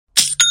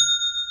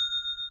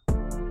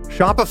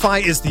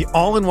Shopify is the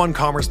all-in-one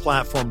commerce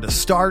platform to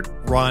start,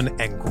 run,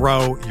 and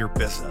grow your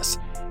business.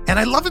 And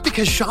I love it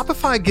because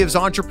Shopify gives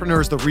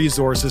entrepreneurs the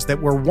resources that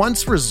were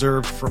once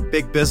reserved for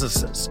big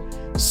businesses.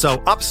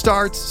 So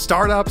upstarts,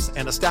 startups,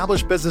 and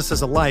established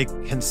businesses alike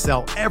can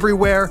sell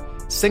everywhere,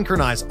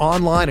 synchronize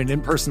online and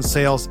in-person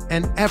sales,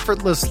 and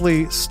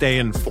effortlessly stay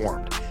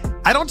informed.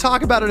 I don't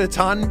talk about it a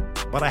ton,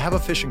 but I have a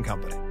fishing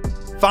company.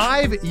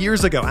 5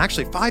 years ago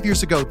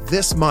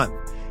this month,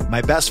 my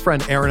best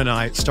friend Aaron and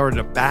I started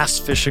a bass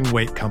fishing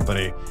weight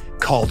company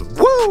called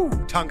Woo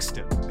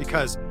Tungsten,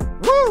 because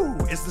woo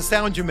is the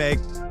sound you make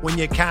when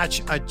you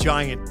catch a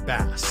giant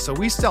bass. So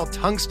we sell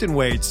tungsten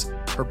weights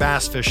for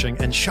bass fishing,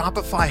 and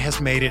Shopify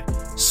has made it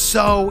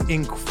so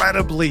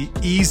incredibly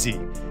easy.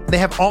 They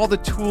have all the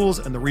tools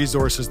and the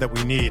resources that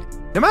we need.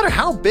 No matter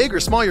how big or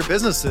small your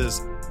business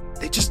is,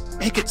 they just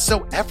make it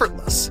so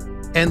effortless.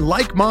 And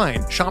like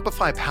mine,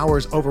 Shopify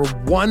powers over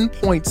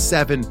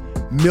 1.7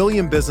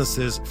 million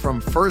businesses from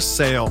first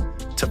sale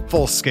to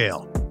full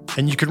scale.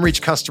 And you can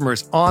reach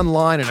customers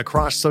online and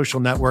across social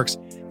networks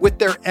with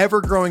their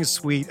ever-growing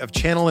suite of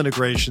channel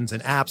integrations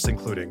and apps,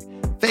 including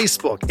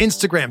Facebook,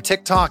 Instagram,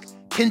 TikTok,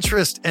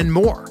 Pinterest, and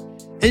more.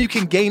 And you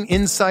can gain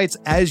insights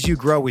as you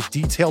grow with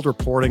detailed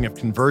reporting of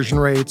conversion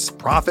rates,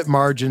 profit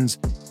margins,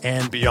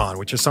 and beyond,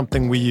 which is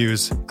something we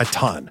use a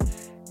ton.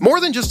 More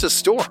than just a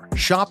store,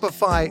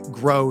 Shopify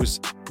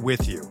grows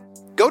with you.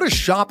 Go to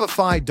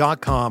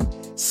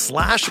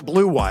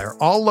shopify.com/Blue Wire,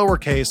 all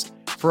lowercase,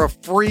 for a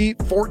free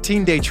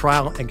 14-day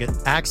trial and get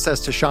access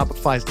to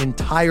Shopify's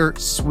entire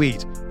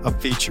suite of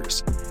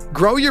features.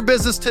 Grow your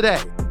business today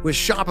with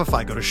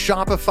Shopify. Go to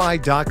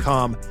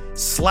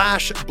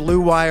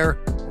shopify.com/Blue Wire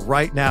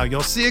right now.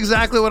 You'll see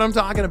exactly what I'm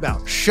talking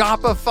about.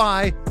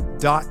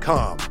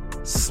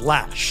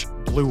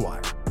 Shopify.com/Blue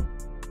Wire.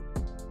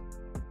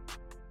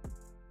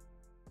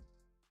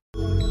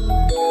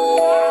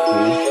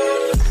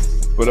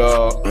 But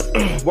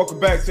welcome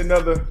back to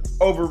another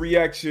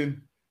Overreaction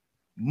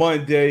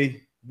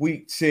Monday,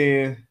 week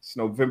 10. It's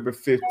November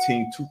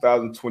 15,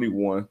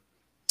 2021.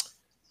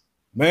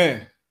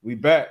 Man, we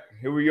back.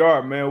 Here we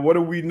are, man. What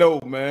do we know,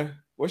 man?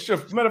 What's your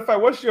first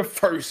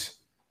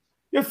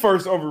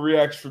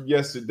overreaction from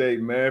yesterday,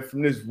 man,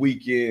 from this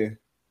weekend?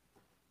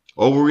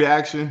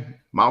 Overreaction?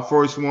 My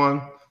first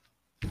one,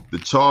 the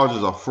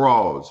Chargers are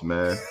frauds,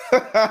 man.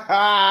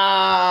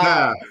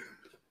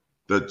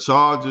 The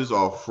Chargers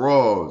are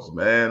frauds,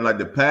 man. Like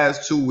the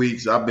past 2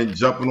 weeks, I've been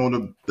jumping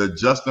on the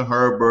Justin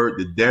Herbert,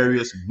 the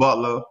Darius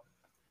Butler,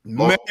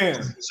 man,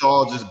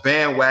 Chargers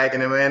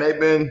bandwagon, and man, they've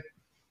been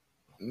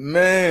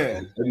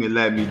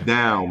letting me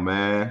down,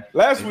 man.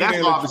 Last week,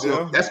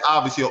 that's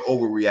obviously an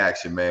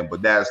overreaction, man.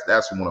 But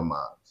that's one of mine.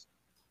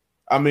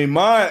 I mean,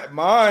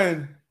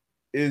 mine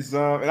is,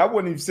 and I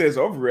wouldn't even say it's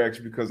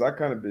overreaction because I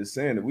kind of been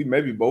saying it. We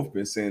maybe both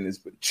been saying this,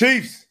 but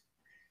Chiefs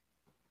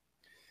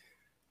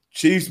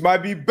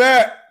might be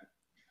back.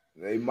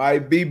 They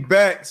might be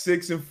back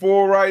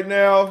 6-4 right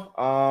now.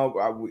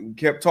 We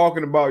kept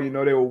talking about, they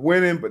were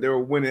winning, but they were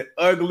winning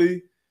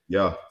ugly.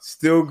 Yeah.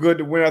 Still good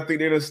to win. I think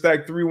they're going to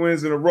stack 3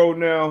 wins in a row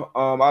now.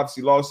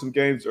 Obviously lost some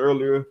games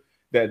earlier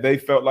that they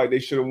felt like they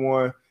should have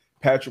won.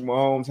 Patrick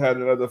Mahomes had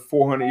another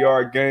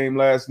 400-yard game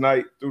last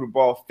night, threw the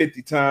ball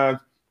 50 times.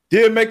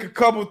 Did make a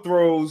couple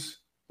throws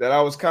that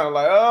I was kind of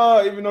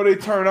like, even though they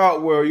turned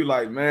out well, you're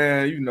like,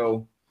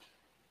 man,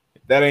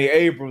 that ain't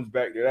Abrams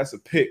back there. That's a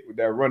pick with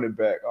that running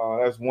back.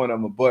 That's one of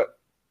them. But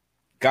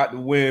got the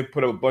win,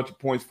 put up a bunch of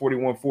points,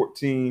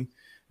 41-14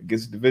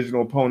 against a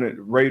divisional opponent,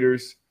 the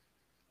Raiders.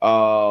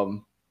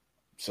 The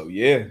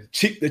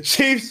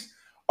Chiefs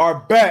are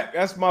back.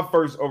 That's my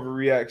first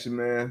overreaction,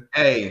 man.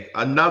 Hey,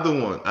 another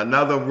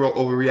real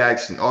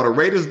overreaction. Are the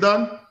Raiders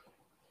done?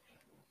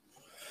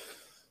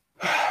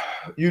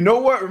 You know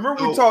what?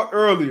 Remember we talked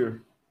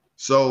earlier.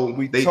 So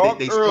they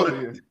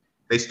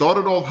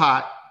started off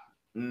hot.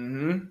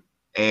 Mm-hmm.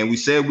 And we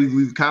said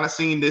we've kind of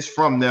seen this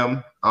from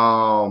them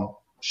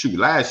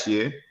last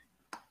year.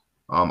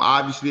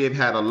 Obviously, they've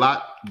had a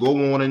lot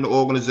go on in the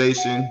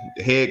organization,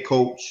 the head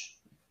coach,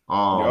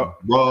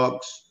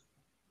 Ruggs.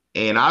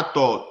 And I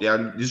thought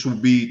this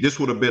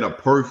would have been a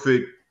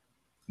perfect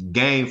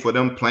game for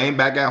them playing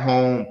back at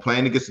home,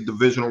 playing against a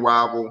divisional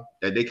rival,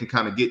 that they can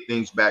kind of get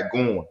things back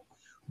going.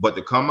 But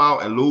to come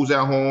out and lose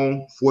at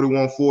home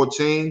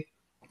 41-14,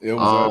 it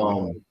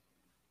was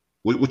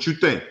what you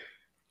think?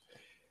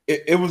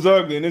 It was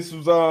ugly, and this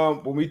was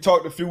when we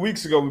talked a few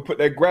weeks ago. We put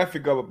that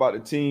graphic up about the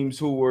teams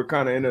who were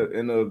kind of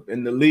in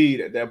the lead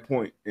at that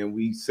point, and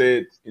we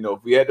said,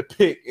 if we had to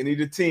pick any of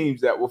the teams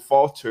that will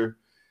falter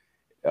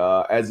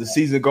as the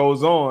season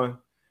goes on,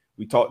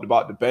 we talked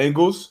about the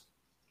Bengals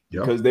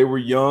because they were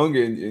young,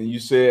 and you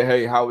said,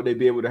 hey, how would they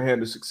be able to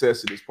handle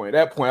success at this point?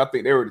 At that point, I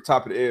think they were at the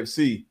top of the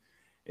AFC,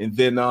 and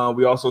then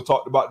we also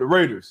talked about the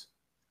Raiders.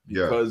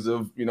 Because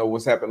of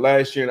what's happened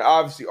last year, and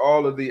obviously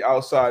all of the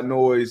outside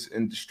noise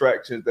and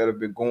distractions that have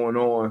been going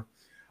on,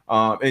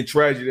 and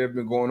tragedy that have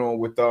been going on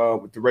with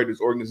the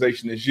Raiders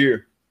organization this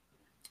year.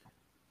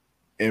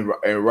 And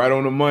right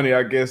on the money,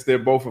 I guess they're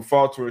both a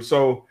falterer.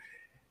 So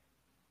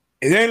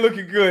It ain't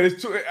looking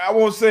good. I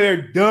won't say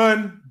they're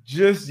done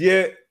just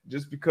yet,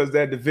 just because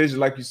that division,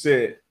 like you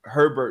said,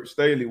 Herbert,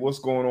 Staley, what's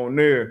going on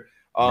there?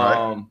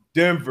 Right.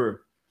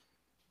 Denver.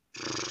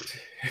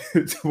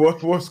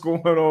 What's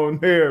going on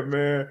there,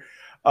 man?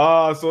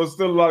 So it's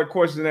still a lot of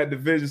questions in that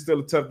division, still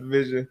a tough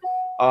division.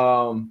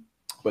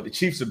 But the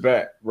Chiefs are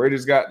back.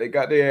 Raiders got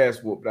their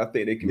ass whooped, but I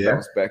think they can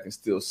bounce back and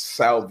still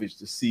salvage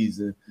the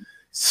season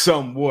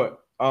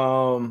somewhat.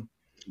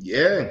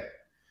 Yeah.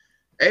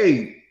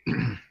 Hey,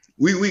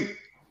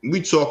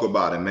 we talk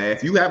about it, man.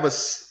 If you have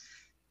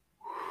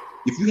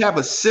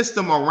a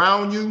system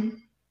around you,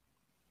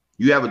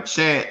 you have a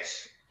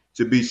chance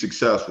to be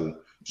successful.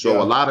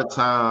 So a lot of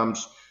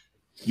times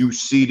you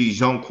see these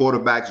young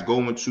quarterbacks go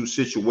into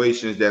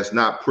situations that's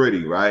not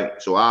pretty,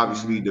 right? So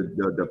obviously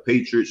the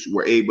Patriots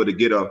were able to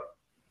get an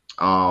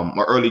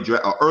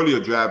earlier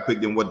draft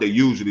pick than what they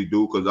usually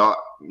do, because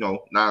 9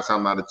 times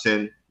out of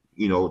 10,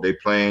 they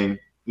playing,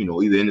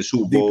 either in the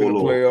Super Bowl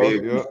or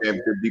deep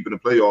in the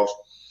playoffs.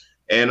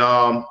 And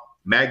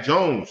Mac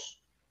Jones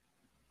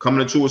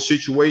coming into a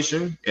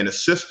situation and a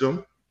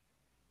system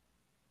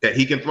that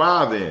he can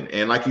thrive in.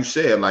 And like you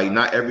said, like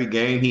not every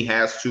game he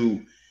has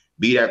to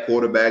be that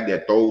quarterback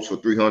that throws for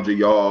 300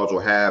 yards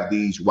or have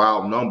these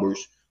wild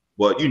numbers,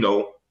 but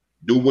do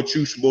what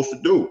you're supposed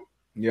to do.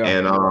 Yeah.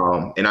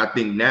 And I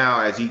think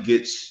now as he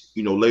gets,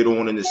 later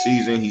on in the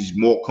season, he's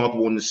more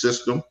comfortable in the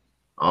system.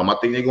 I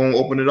think they're going to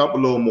open it up a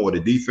little more. The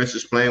defense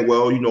is playing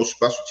well.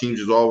 Special teams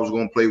is always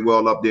going to play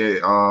well up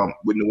there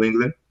with New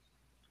England.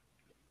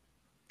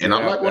 And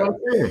I like what I'm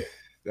saying.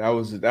 That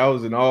was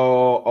an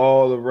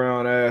all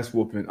around ass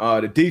whooping.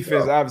 The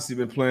defense obviously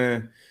been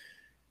playing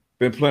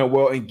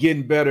well and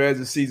getting better as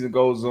the season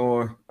goes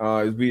on,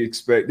 as we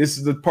expect. This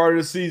is the part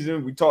of the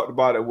season we talked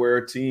about it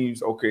where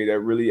teams,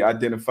 that really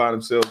identify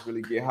themselves,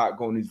 really get hot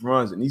going these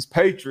runs. And these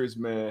Patriots,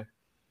 man,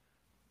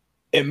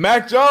 and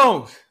Mac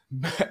Jones,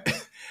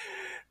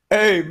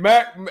 hey,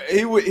 Mac,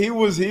 he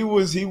was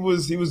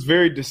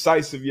very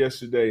decisive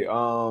yesterday.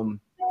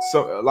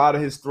 So a lot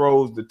of his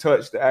throws, the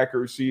touch, the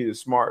accuracy, the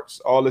smarts,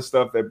 all this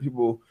stuff that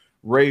people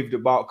raved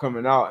about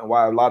coming out, and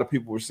why a lot of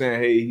people were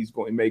saying, hey, he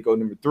may go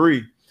number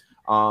 3.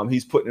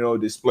 He's putting it on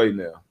display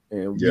now.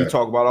 And you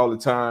talk about all the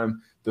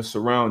time the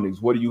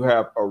surroundings. What do you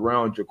have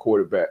around your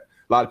quarterback?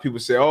 A lot of people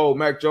say, oh,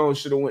 Mac Jones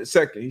should have went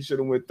second. He should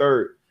have went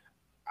third.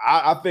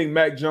 I think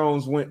Mac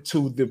Jones went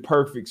to the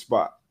perfect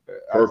spot.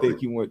 I think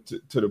he went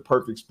to the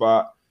perfect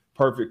spot,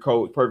 perfect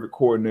coach, perfect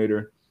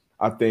coordinator.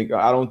 I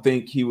don't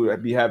think he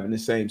would be having the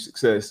same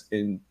success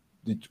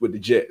with the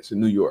Jets in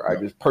New York. I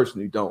just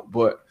personally don't.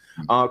 But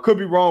could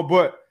be wrong.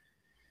 But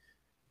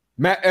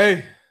Matt,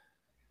 hey,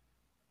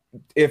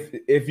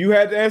 if you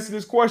had to answer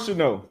this question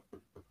though,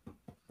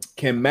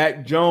 can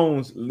Mac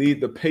Jones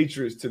lead the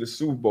Patriots to the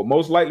Super Bowl?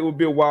 Most likely will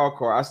be a wild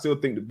card. I still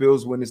think the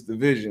Bills win this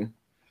division.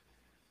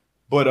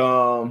 But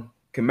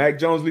can Mac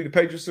Jones lead the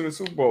Patriots to the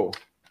Super Bowl?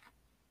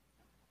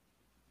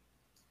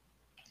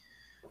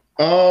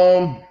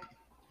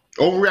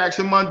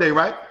 Overreaction Monday,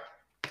 right?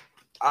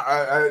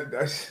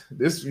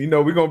 This,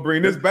 we're gonna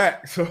bring this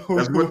back. So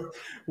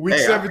week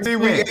 17,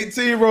 week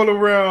 18 roll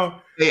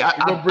around. Hey,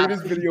 we're gonna bring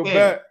this video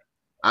back.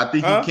 I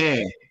think he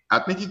can. I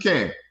think he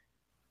can.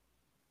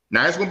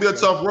 Now it's gonna be a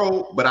tough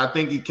road, but I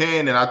think he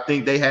can, and I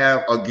think they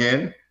have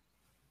again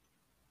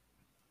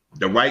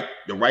the right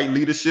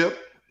leadership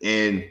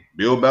in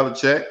Bill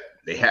Belichick.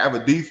 They have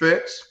a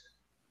defense.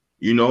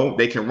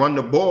 They can run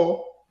the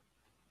ball.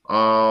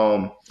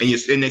 And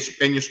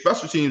your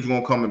special teams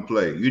gonna come and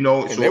play.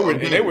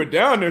 They were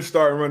down there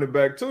starting running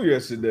back too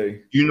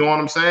yesterday. You know what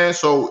I'm saying?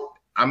 So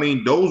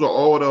those are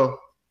all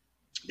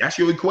that's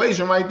your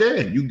equation right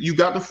there. You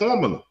got the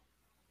formula.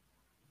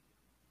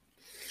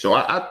 So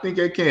I think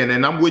they can,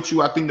 and I'm with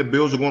you. I think the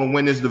Bills are going to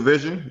win this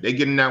division. They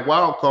get in that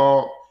wild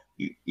card.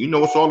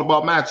 It's all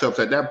about matchups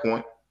at that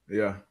point.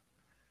 Yeah.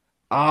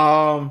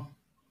 I'm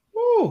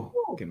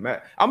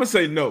gonna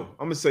say no.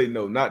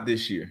 Not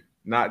this year.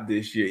 Not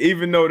this year.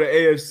 Even though the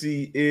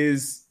AFC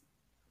is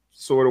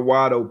sort of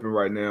wide open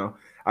right now,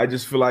 I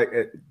just feel like,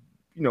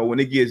 when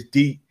it gets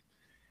deep,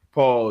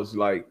 pause,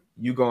 like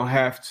you're going to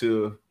have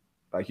to,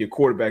 like your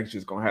quarterback's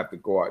just going to have to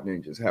go out there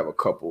and just have a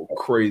couple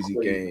crazy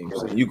games.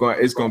 And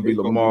it's going to be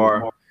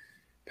Lamar,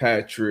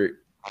 Patrick,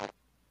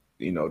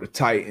 the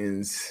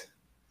Titans.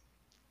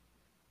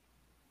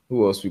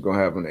 Who else we going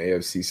to have on the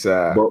AFC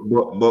side?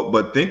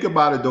 But think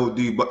about it though,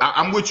 D. But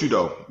I'm with you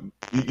though.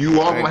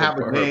 You are going to have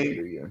a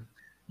game.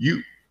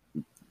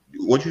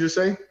 What you just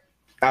say?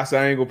 I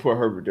said I ain't gonna put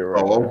Herbert there.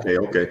 Right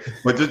okay.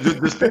 But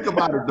just think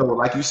about it though.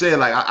 Like you said,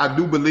 like I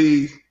do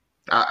believe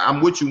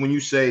I'm with you when you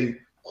say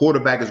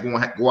quarterback is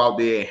going to go out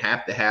there and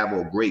have to have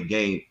a great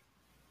game.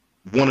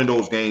 One of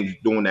those games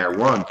doing that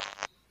run.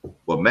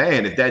 But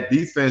man, if that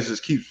defense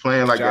just keeps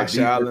playing like Josh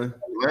Allen,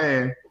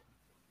 man,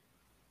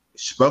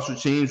 special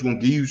teams gonna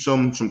give you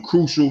some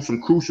crucial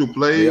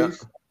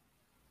plays.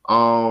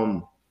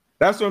 Yeah.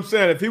 That's what I'm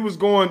saying. If he was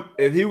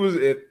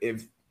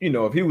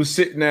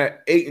sitting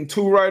at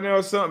 8-2 right now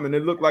or something, and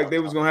it looked like they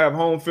was gonna have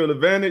home field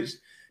advantage,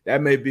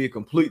 that may be a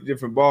completely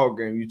different ball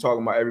game. You're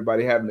talking about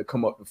everybody having to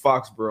come up to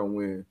Foxborough and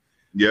win.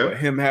 Yeah. But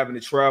him having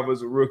to travel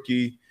as a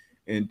rookie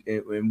and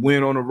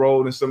win on the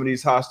road in some of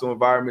these hostile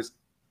environments,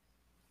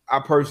 I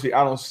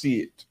don't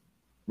see it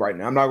right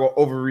now. I'm not gonna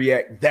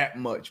overreact that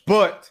much,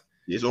 but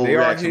it's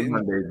overreaction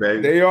Monday,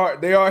 baby.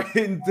 They are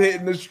hitting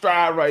the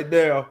stride right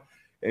now.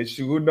 And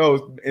who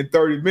knows? In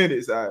 30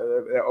 minutes, that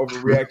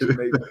overreaction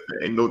may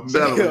ain't no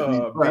telling.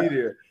 Be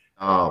there.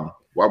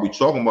 While we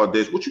talking about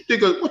this, what you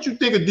think of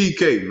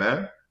DK,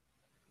 man?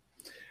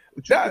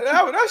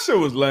 That shit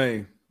was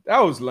lame. That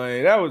was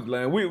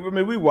lame.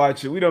 We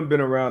watch it. We done been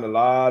around a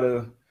lot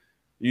of,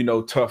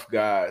 tough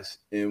guys.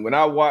 And when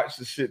I watch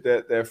the shit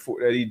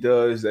that he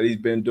does, that he's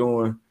been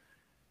doing,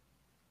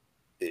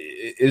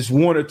 it's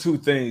one or two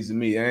things to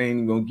me. I ain't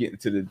even gonna get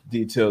into the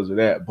details of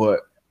that,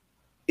 but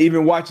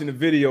even watching the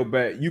video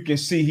back, you can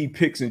see he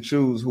picks and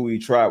chooses who he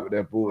tried with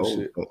that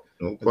bullshit.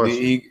 No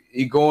question.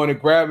 He going and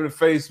grabbing the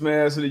face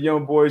mask of the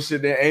young boy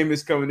shit. Then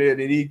Amos coming there,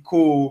 then he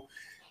cool.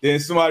 Then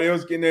somebody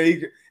else getting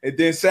there, and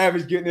then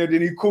Savage getting there,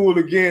 then he cool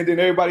again. Then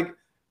everybody,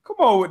 come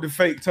on with the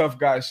fake tough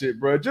guy shit,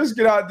 bro. Just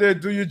get out there,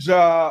 do your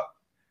job,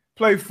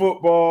 play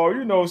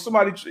football.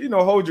 Somebody,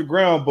 hold your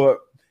ground. But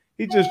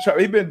he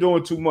been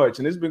doing too much,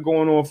 and it's been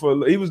going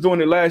on he was doing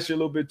it last year a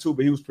little bit too,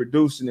 but he was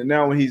producing, and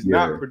now when he's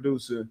not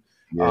producing.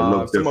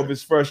 Some of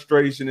his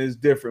frustration is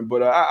different,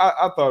 but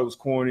I thought it was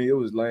corny. It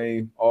was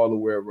lame all the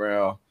way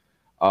around.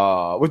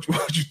 What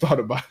you thought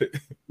about it?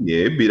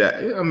 Yeah, it'd be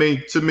that. I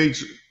mean, to me,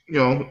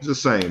 it's the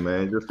same,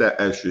 man. Just that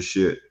extra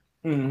shit.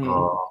 Mm-hmm.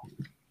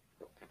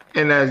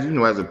 And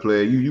as a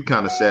player, you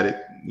kind of said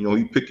it.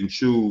 You pick and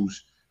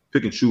choose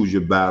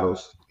your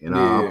battles. And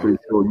I'm pretty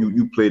sure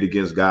you played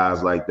against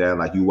guys like that.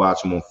 Like you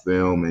watch them on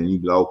film, and you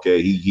be like,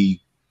 okay,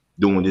 he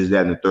doing this,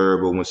 that, and the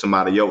third. But when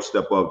somebody else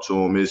step up to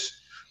him, it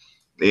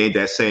ain't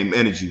that same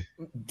energy.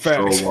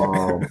 Facts.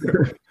 So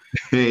it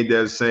ain't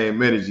that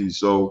same energy.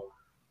 So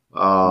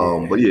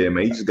but yeah,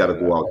 man, he just gotta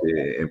go out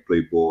there and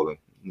play ball and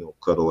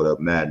cut all that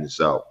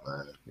madness out,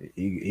 man.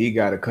 He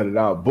gotta cut it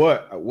out.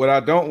 But what I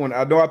don't want,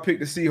 I know I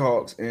picked the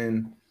Seahawks,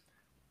 and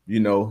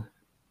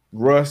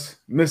Russ,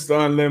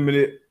 Mr.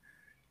 Unlimited.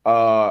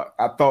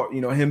 I thought,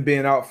 him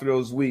being out for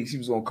those weeks, he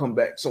was gonna come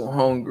back so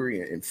hungry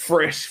and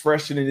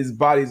fresher than his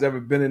body's ever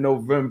been in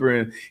November,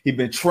 and he'd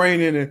been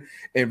training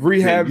and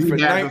rehabbing for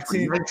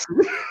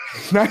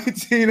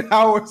 19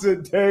 hours a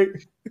day.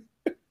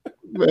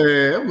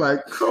 Man, I'm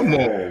like, come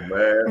on,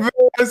 man.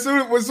 As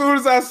soon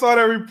as I saw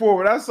that report,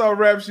 when I saw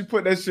Rap, she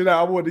put that shit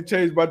out, I wanted to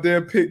change my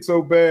damn pick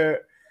so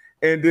bad.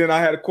 And then I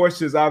had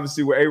questions,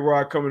 obviously, with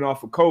A-Rod coming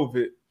off of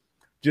COVID,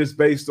 just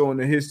based on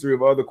the history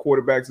of other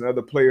quarterbacks and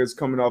other players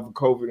coming off of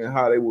COVID and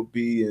how they would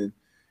be. And,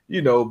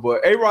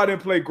 but A-Rod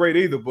didn't play great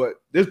either. But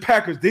this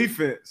Packers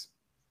defense,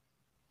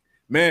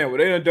 man, what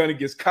they done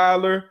against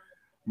Kyler,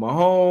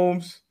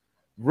 Mahomes,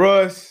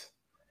 Russ,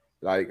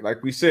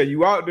 like we said,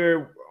 you out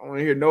there, I want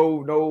to hear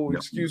no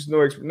excuse,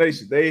 no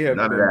explanation. They have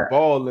been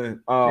balling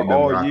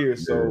all year.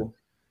 So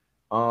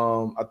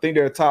I think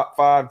they're a top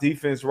 5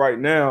 defense right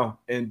now.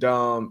 And,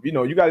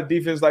 you got a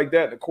defense like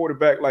that, and a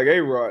quarterback like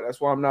A-Rod. That's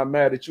why I'm not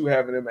mad at you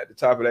having them at the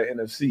top of that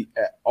NFC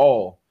at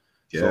all.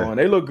 Yeah. So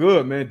they look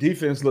good, man.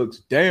 Defense looks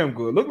damn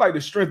good. Look like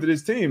the strength of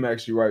this team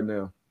actually right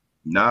now.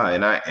 Nah,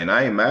 and I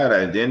ain't mad at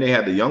it. And then they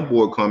had the young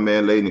boy come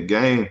in late in the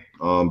game,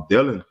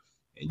 Dylan.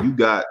 And you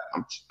got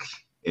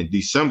in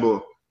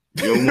December,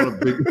 you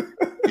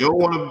don't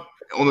want to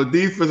on the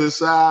defensive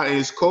side, and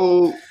it's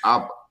cold.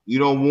 You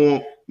don't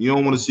want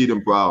to see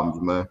them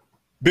problems, man.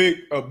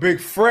 Big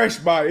fresh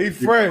body. He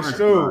fresh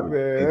too,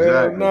 man.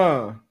 Exactly.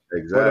 Nah.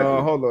 Exactly.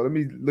 But hold on, let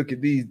me look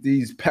at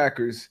these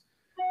Packers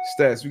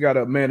stats. We got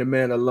a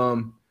man-to-man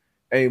alum,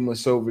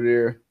 Amos over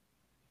there.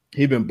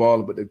 He been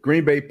balling, but the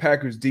Green Bay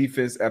Packers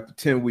defense after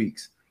 10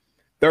 weeks,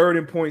 3rd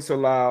in points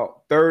allowed,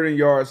 3rd in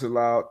yards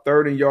allowed,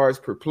 3rd in yards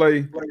per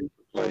play,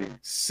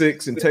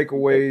 6th in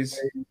takeaways,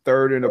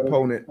 3rd in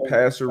opponent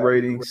passer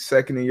rating,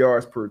 2nd in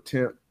yards per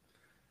attempt,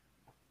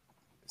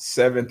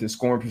 7th in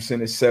scoring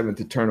percentage,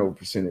 7th in turnover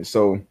percentage.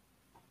 So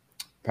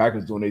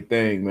Packers doing their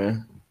thing,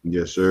 man.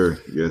 Yes, sir.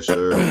 Yes,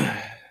 sir.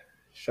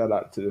 Shout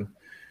out to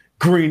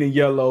green and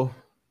yellow.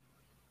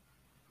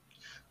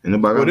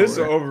 But this is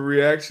an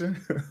overreaction.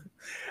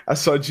 I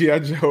saw G.I.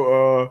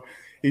 Joe.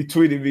 He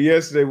tweeted me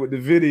yesterday with the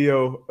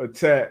video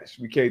attached.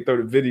 We can't throw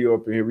the video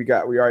up in here. We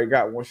already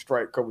got one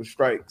strike, couple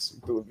strikes.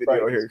 We threw a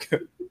video here a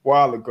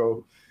while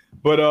ago.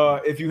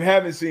 But if you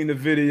haven't seen the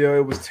video,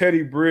 it was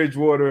Teddy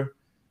Bridgewater.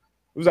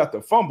 It was at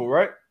the fumble,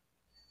 right?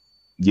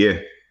 Yeah.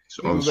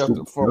 So it was at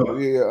the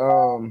fumble.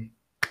 Yeah.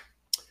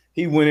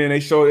 He went in. They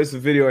showed us a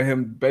video of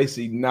him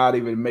basically not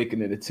even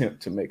making an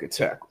attempt to make a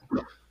tackle.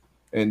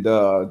 And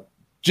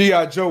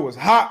G.I. Joe was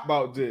hot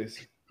about this.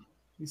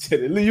 He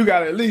said, "You got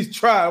to at least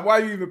try.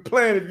 Why are you even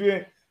playing if you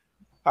ain't?"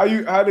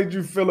 How did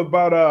you feel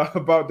about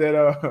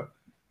that?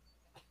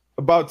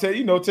 About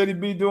Teddy? Teddy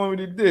B doing what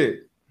he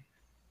did.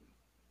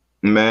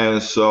 Man,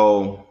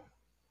 so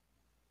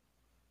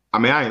I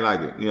ain't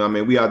like it.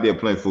 We out there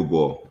playing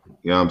football.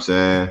 You know what I'm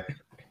saying?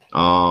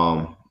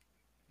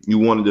 You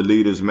one of the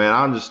leaders, man.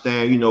 I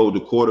understand,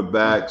 the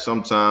quarterback,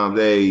 sometimes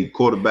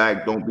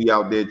quarterback don't be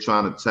out there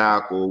trying to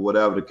tackle or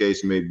whatever the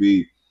case may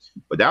be.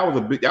 But that was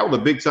a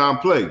big time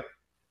play.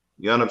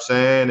 You know what I'm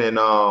saying? And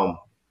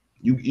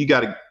you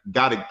gotta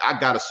I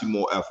gotta see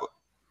more effort.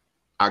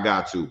 I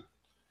got to.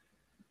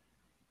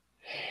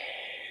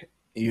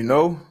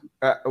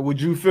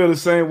 Would you feel the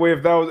same way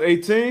if that was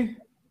 18?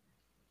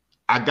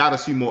 I gotta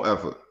see more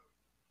effort.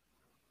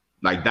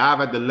 Like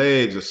dive at the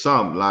legs or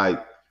something.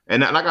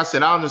 And like I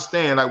said, I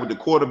understand, like with the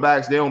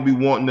quarterbacks, they don't be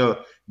wanting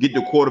to get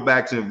the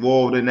quarterbacks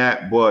involved in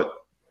that, but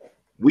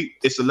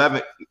it's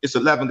 11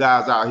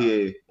 guys out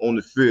here on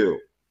the field.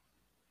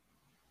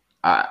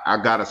 I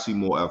gotta see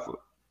more effort.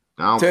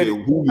 I don't care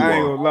who you are. I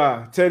ain't gonna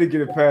lie. Teddy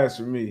get a pass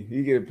from me.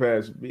 He get a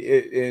pass from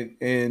me.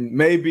 And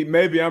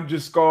maybe I'm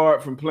just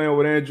scarred from playing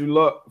with Andrew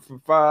Luck for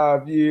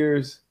 5,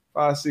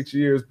 6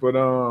 years. But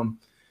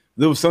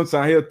there was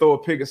sometimes he'll throw a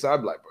pick aside.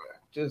 I'd be like, bro,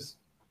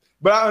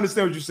 but I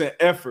understand what you're saying,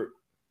 effort.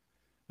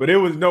 But there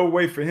was no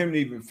way for him to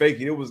even fake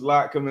it. It was a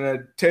lot coming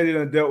at Teddy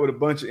done dealt with a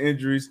bunch of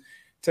injuries.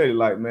 Teddy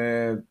like,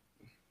 man,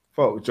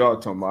 fuck what y'all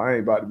talking about. I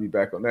ain't about to be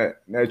back in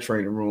that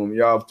training room.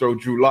 Y'all throw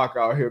Drew Lock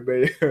out here,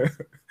 baby.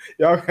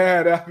 Y'all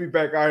had I'll be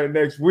back out here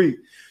next week.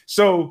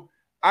 So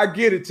I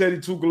get it, Teddy,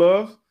 2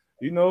 gloves.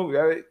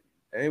 That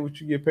ain't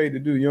what you get paid to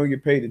do. You don't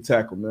get paid to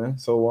tackle, man.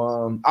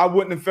 So I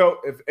wouldn't have felt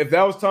if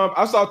that was Tom.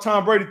 I saw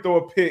Tom Brady throw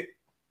a pick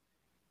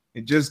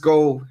and just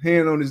go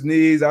hand on his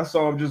knees. I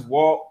saw him just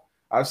walk.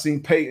 I've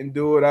seen Peyton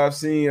do it. I've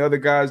seen other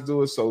guys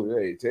do it. So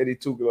hey, Teddy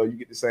 2 gloves, you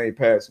get the same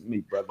pass from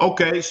me, brother.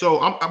 Okay,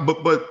 so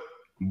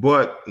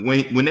but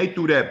when they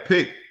threw that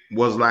pick,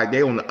 was like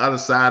they on the other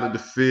side of the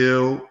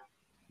field.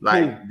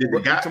 Like did the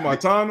guy to my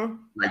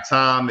Tom? Like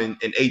Tom and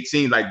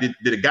 18, like did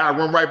the guy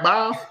run right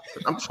by him?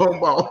 I'm talking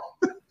about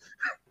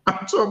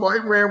he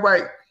ran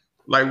right.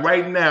 Like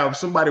right now, if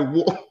somebody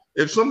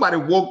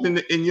walked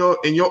in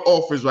your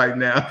office right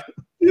now,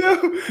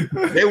 yeah,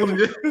 they would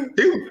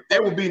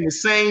be in the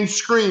same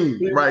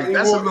screen, right?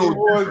 That's a little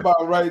different.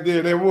 About right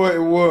there. It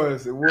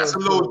was. That's a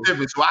little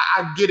different. So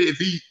I get it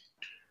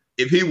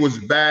if he was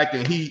back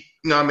and he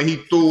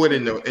threw it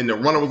and the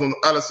runner was on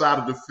the other side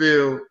of the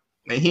field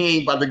and he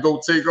ain't about to go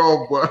take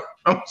off, but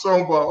I'm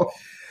talking about.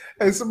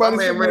 Hey, somebody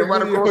sent me the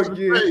video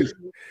again.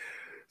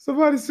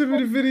 Somebody sent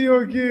me the video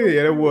again.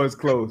 Yeah, it was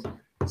close.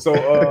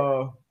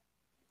 So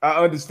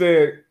I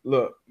understand.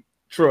 Look,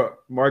 Truck,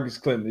 Marcus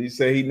Clemens, he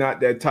said he not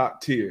that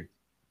top tier.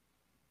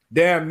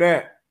 Damn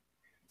that.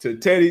 To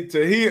Teddy,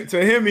 to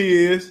him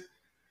he is.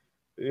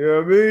 You know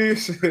what I mean?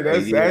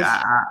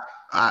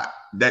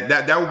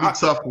 That would be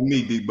tough for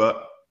me,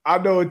 D-Buck. I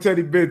know what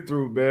Teddy been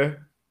through, man.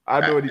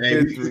 I know what he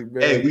been through,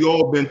 man. Hey, we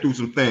all been through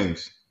some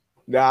things.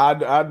 Nah,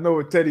 I know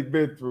what Teddy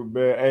been through,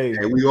 man. Hey,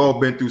 we all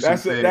been through some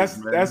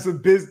things. That's a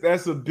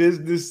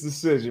business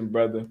decision,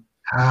 brother.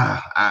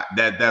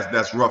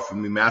 That's rough for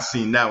me, man. I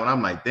seen that one.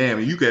 I'm like, damn,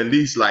 you can at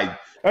least like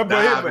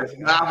dive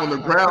on the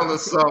ground or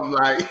something.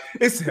 Like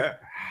it's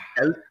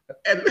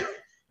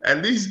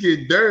at least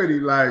get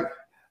dirty, like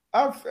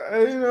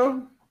Hey,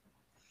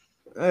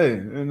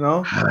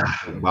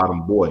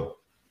 bottom boy.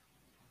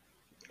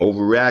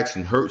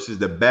 Overreaction. Hurts is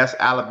the best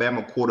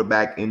Alabama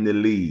quarterback in the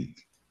league.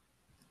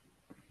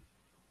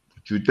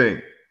 What you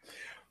think?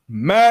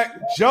 Mac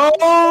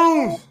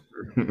Jones.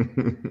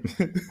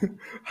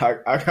 I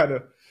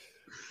gotta.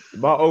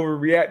 Am I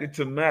overreacted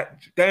to Mac?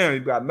 Damn,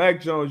 you got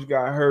Mac Jones. You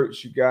got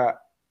Hurts. You got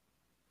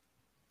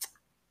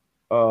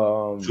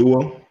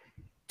Tua.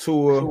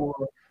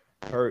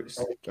 Hurts,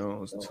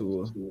 Jones,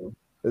 Tua.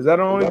 Is that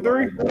only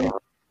 3? I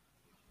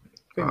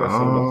think that's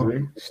only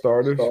 3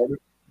 starters.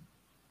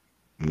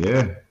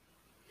 Yeah.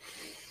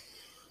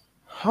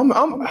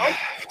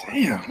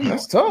 Damn,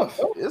 that's tough.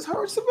 Is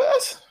Hurts the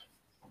best?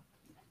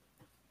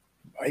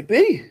 Might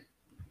be.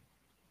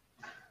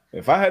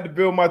 If I had to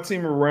build my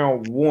team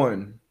around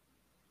one,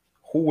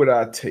 who would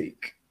I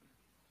take?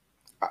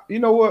 You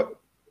know what?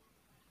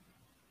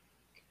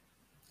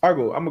 I'm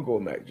gonna go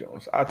with Mac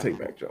Jones. I'll take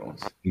Mac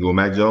Jones. You go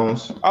Mac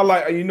Jones? I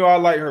like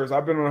Hurts.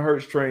 I've been on the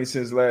Hurts train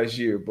since last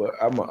year, but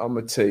I'm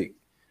gonna take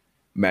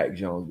Mac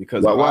Jones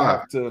because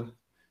why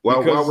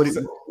would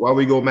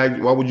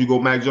you go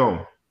Mac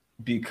Jones?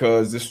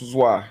 Because this was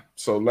why.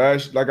 So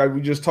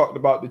we just talked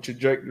about the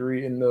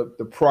trajectory and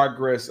the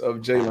progress of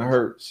Jalen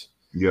Hurts.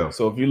 Yeah.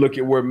 So if you look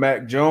at where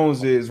Mac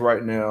Jones is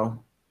right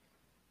now,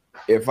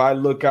 if I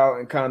look out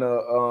and kind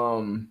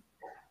of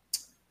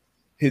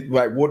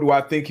what do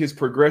I think his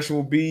progression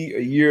will be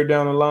a year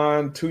down the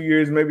line, 2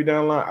 years maybe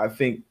down the line? I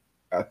think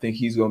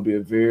he's going to be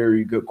a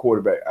very good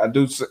quarterback. I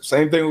do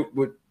same thing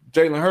with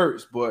Jalen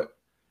Hurts, but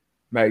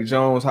Mac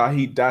Jones, how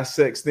he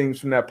dissects things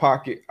from that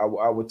pocket, I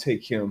would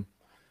take him.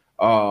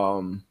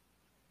 That'd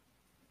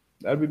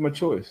be my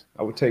choice.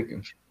 I would take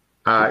him.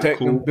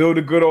 Protect him, build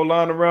a good old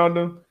line around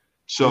him.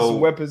 So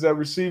some weapons at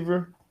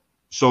receiver.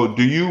 So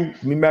do you?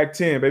 Me Mac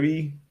 10,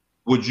 baby.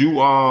 Would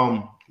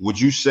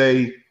you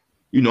say?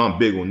 I'm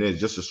big on this,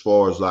 just as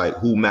far as like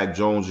who Mac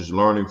Jones is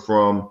learning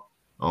from,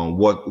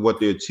 what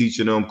they're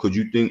teaching them.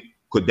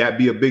 Could that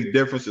be a big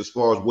difference as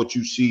far as what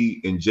you see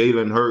in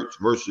Jalen Hurts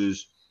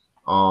versus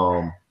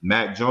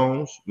Mac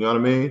Jones, you know what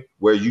I mean?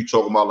 Where you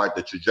talking about like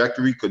the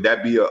trajectory, could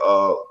that be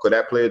could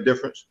that play a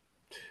difference?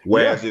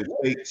 Whereas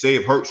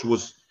if Hurts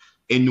was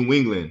in New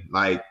England,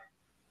 like,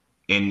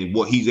 and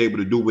what he's able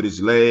to do with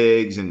his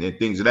legs and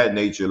things of that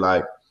nature,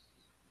 like,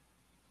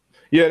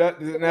 yeah,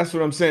 that's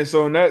what I'm saying.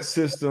 So in that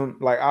system,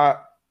 like I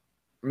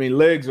mean,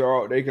 legs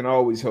they can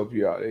always help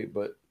you out,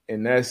 but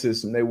in that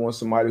system, they want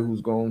somebody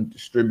who's going to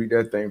distribute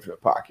that thing from the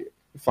pocket,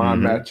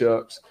 find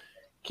matchups,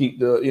 keep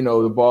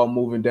the ball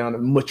moving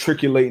down,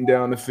 matriculating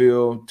down the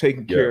field,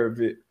 taking care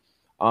of it.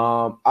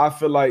 I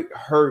feel like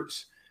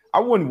Hurts. I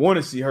wouldn't want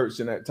to see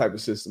Hurts in that type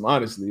of system,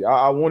 honestly.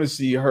 I want to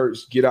see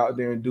Hurts get out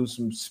there and do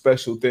some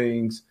special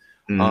things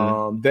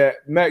that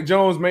Mac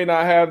Jones may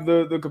not have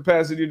the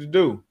capacity to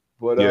do.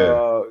 But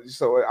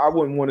so I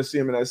wouldn't want to see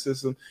him in that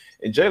system.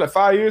 And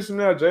 5 years from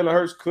now, Jalen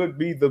Hurts could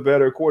be the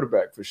better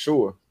quarterback for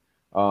sure.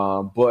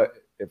 But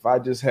if I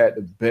just had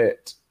to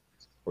bet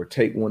or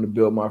take one to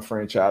build my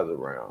franchise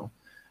around,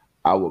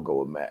 I would go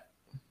with Mac.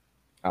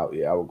 I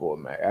would go with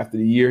Mac. After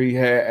the year he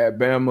had at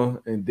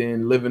Bama and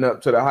then living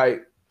up to the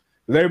hype,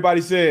 everybody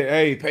said,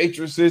 "Hey,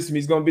 Patriot system,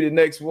 he's going to be the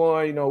next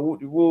one."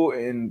 Woo,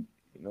 and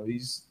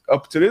he's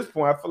up to this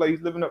point. I feel like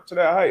he's living up to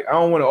that hype. I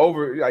don't want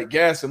to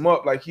gas him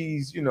up like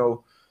he's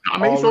I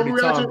mean, he's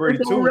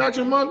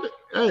overreaction Monday.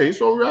 Hey, he's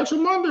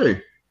overreaction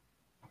Monday.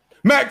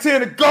 Mac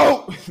 10 to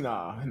go.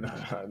 Nah. I'm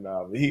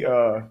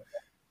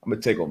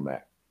gonna take on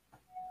Mac.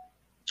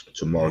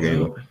 Tomorrow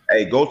game.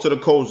 Hey, go to the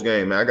Colts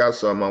game, man. I got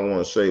something I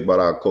want to say about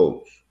our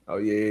Colts. Oh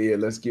yeah.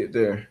 Let's get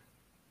there.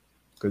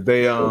 Because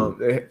they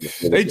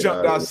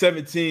jumped out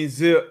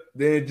 17-0.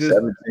 Then just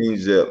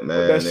 17-0,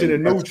 man. That shit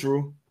in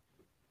neutral.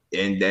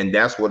 And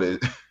that's what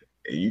it.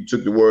 You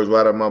took the words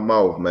right out of my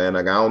mouth, man.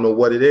 Like, I don't know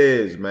what it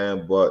is,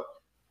 man, but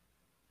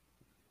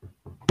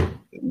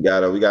we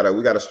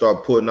gotta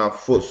start putting our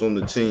foots on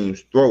the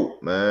team's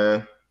throat,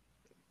 man.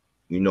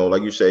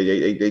 Like you say,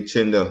 they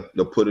tend to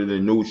put it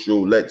in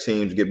neutral, let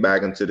teams get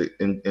back into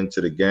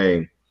the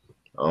game.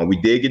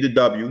 We did get the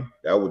W.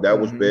 That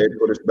was big.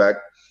 Put us back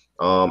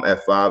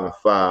at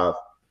 5-5,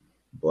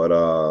 but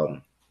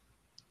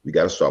we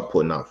got to start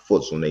putting our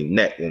foots on their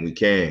neck when we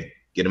can.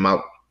 Get them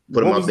out.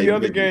 What was the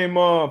other game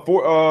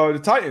for the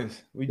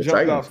Titans? We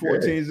jumped out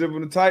 14-0 on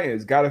the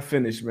Titans. Got to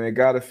finish, man.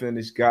 Got to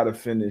finish.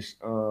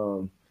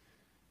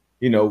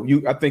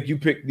 I think you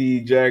picked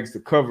the Jags to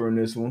cover in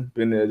this one.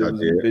 Been there. It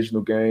was a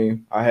divisional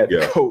game. I had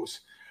the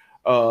Colts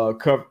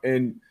cover,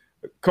 and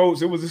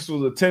Colts. This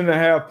was a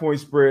 10.5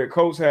 point spread.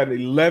 Colts had an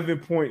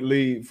 11-point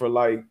lead for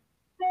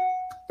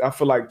I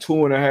feel like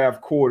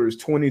 2.5 quarters,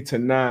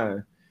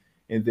 20-9,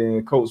 and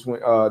then Colts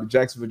went. The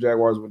Jacksonville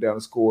Jaguars went down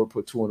and scored,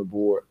 put 2 on the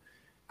board,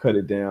 cut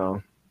it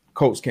down.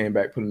 Colts came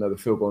back, put another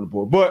field goal on the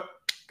board, but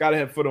gotta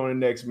have foot on the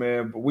next,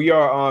 man. But we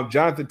are.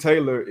 Jonathan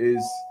Taylor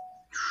is,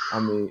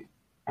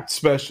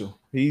 special.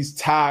 He's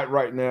tied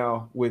right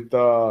now with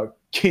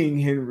King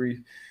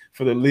Henry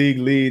for the league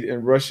lead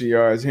in rushing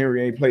yards.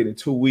 Henry ain't played in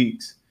 2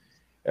 weeks.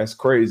 That's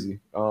crazy.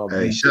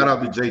 Hey, shout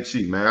out to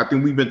JT, man. I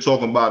think we've been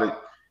talking about it.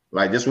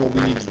 Like, this is what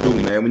we need to do,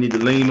 man. We need to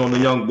lean on the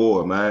young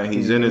boy, man.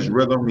 He's in his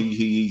rhythm.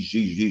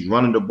 He's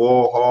running the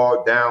ball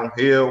hard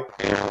downhill.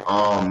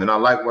 And I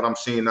like what I'm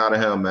seeing out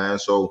of him, man.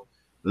 So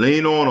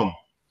lean on him.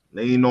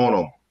 Lean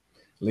on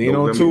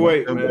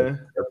 2-8,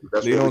 man.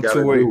 That's lean what we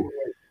on 2-8.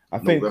 I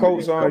think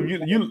Colts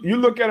you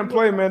look at them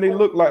play, man. They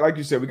look like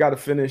you said, we got to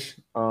finish.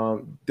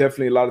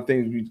 Definitely a lot of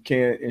things we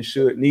can and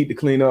should need to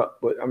clean up,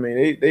 but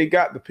they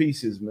got the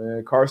pieces,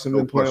 man. Carson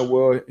been playing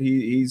well.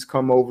 He's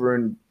come over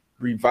and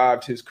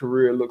revived his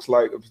career. It looks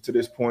like up to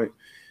this point,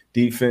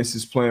 defense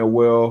is playing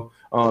well.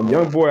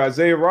 Young boy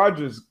Isaiah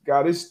Rodgers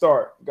got his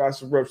start. Got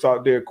some reps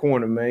out there,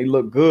 corner, man. He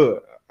looked good.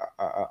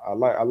 I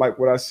like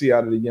what I see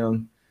out of the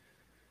young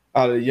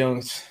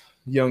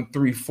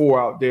 3-4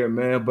 out there,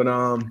 man. But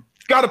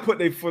gotta put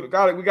their foot. We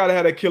gotta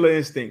have that killer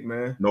instinct,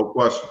 man. No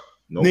question.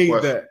 Need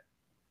that.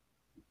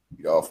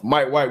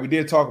 Mike White. We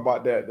did talk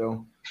about that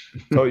though.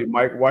 Told you,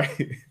 Mike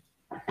White.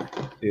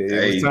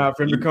 It was time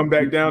for him to come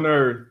back down to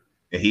earth.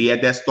 And he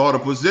had that starter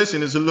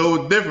position. It's a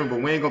little different,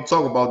 but we ain't gonna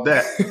talk about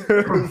that.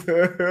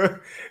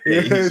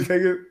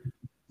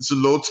 It's a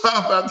little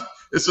tough.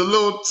 It's a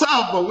little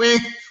tough, but we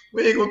ain't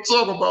gonna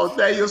talk about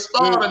that. You're a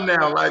starter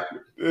now. Like,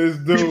 this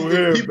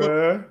dude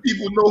man.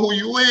 People know who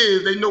you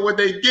is. They know what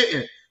they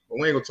getting. But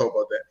we ain't gonna talk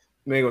about that.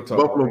 We ain't gonna talk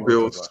Buffalo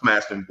Bills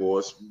smashed them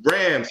boys.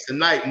 Rams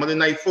tonight, Monday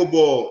Night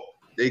Football.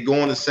 They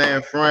going to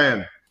San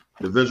Fran.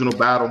 Divisional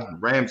battle.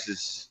 Rams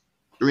is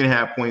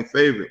 3.5 point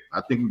favorite.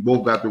 I think we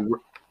both got the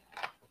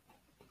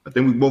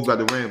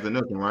Rams in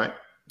this one, right?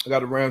 I got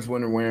the Rams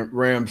winning.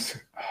 Rams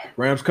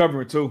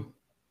covering too.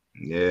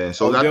 Yeah.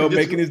 So Odell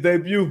making his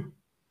debut.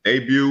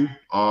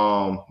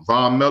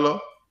 Von Miller.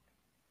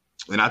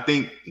 And I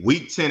think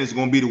week 10 is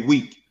going to be the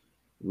week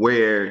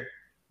where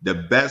the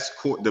best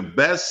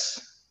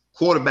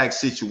quarterback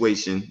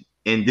situation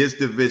in this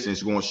division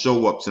is going to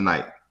show up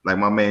tonight, like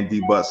my man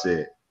D-Butt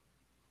said.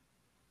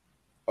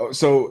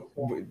 So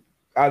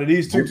out of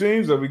these two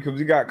teams, or because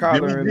we got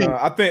Kyler, and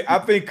I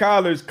think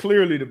Kyler is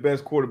clearly the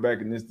best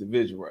quarterback in this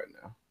division right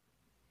now.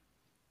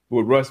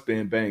 with Russ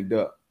being banged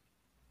up.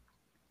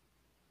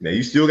 Now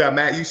you still got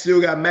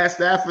Matt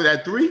Stafford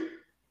at 3?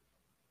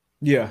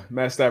 Yeah,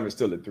 Matt Stafford's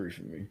still at 3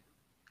 for me.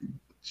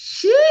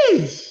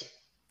 Sheesh.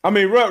 I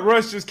mean,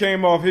 Russ just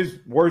came off his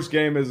worst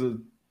game as a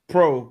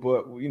pro,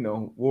 but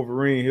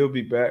Wolverine, he'll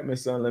be back.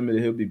 Mr.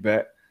 Unlimited, he'll be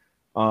back.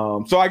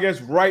 So I guess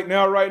right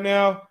now,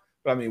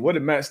 I mean, what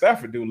did Matt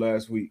Stafford do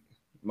last week?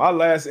 My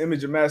last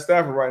image of Matt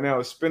Stafford right now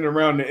is spinning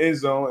around the end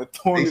zone and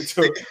throwing it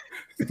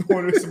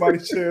to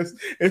somebody's chest,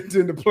 and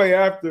then the play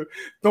after,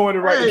 throwing it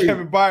right to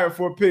Kevin Byard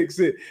for a pick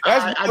six.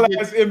 That's my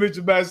last image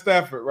of Matt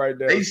Stafford right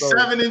there. They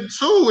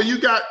 7-2, and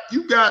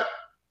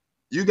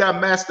you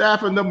got Matt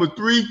Stafford, number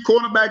 3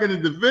 quarterback in the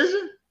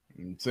division.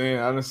 I'm saying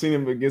I done seen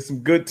him against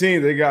some good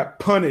teams. They got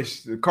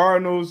punished. The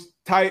Cardinals,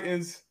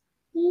 Titans.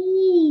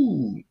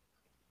 Ooh.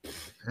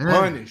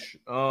 Punish.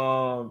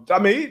 I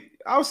mean,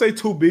 I would say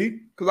 2B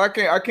because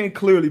I can't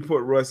clearly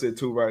put Russ at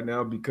 2 right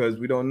now because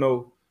we don't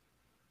know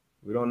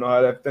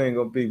how that thing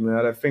gonna be, man.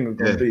 How that finger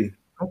gonna be.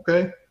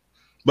 Okay.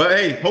 But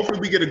hey, hopefully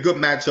we get a good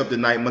matchup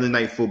tonight, Monday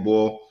Night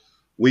Football,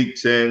 Week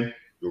 10,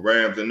 the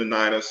Rams and the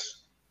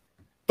Niners.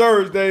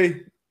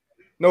 Thursday,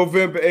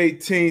 November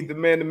 18th, the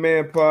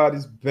Man-to-Man Pod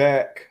is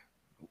back.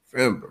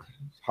 November.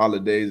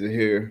 Holidays are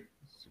here.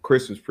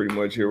 Christmas pretty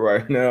much here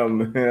right now,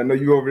 man. I know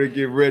you over there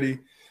getting ready.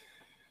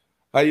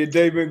 How your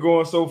day been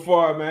going so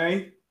far,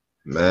 man?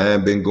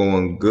 Man, been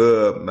going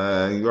good,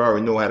 man. You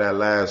already know how that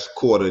last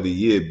quarter of the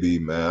year be,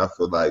 man. I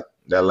feel like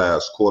that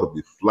last quarter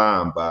be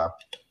flying by.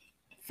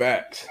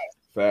 Facts,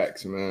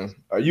 man.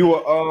 Are you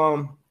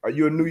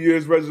a New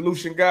Year's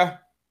resolution guy?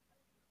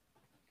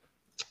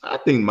 I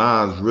think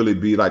mine's really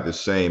be like the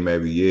same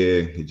every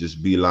year. It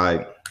just be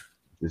like,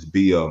 just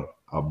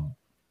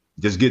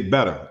get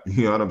better.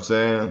 You know what I'm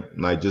saying?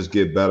 Like just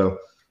get better.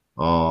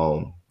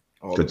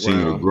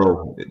 Continue to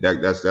grow.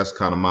 That's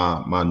kind of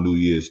my New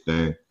Year's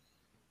thing,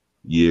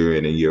 year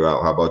in and year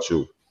out. How about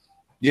you?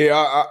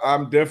 Yeah,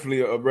 I'm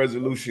definitely a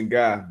resolution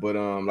guy, but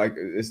like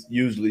it's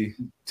usually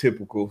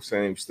typical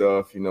same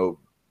stuff.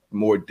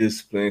 More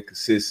discipline,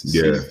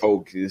 consistency,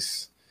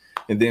 focus,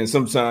 and then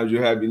sometimes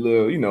you have your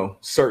little,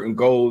 certain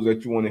goals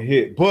that you want to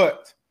hit.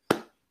 But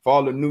for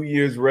all the New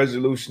Year's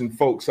resolution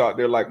folks out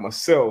there like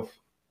myself,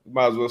 you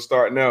might as well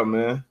start now,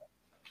 man.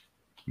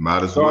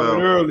 Might as well.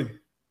 Start early.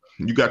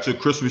 You got your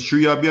Christmas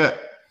tree up yet?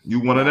 You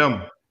one of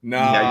them?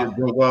 Nah. You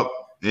broke up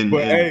in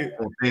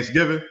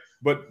Thanksgiving.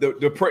 But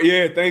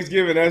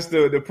Thanksgiving. That's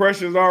the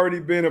pressure's already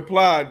been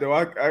applied though.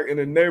 I in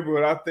the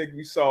neighborhood, I think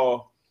we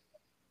saw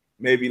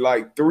maybe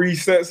like 3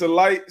 sets of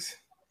lights.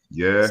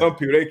 Yeah. Some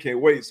people they can't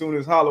wait. As soon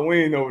as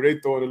Halloween over, they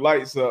throw the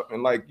lights up,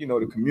 and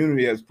the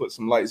community has put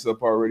some lights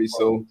up already.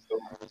 So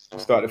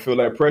start to feel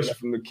that pressure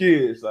from the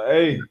kids. Like,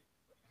 hey.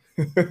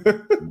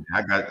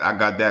 I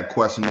got that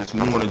question this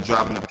morning,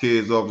 dropping the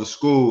kids off to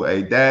school.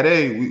 Hey, Dad,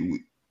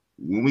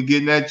 when we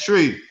getting that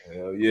tree?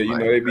 Hell yeah,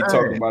 they be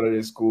talking about it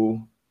in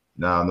school.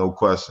 Nah, no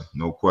question.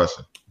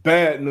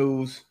 Bad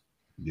news.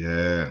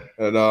 Yeah.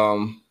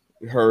 And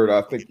heard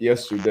I think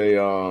yesterday,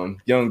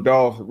 Young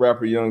Dolph,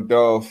 rapper Young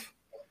Dolph,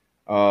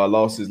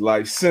 lost his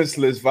life.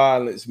 Senseless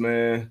violence,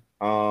 man.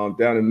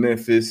 Down in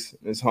Memphis,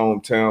 his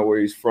hometown where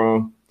he's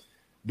from.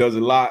 Did a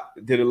lot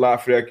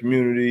for that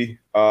community.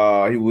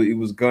 He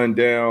was gunned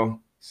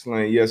down,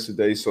 slain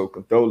yesterday. So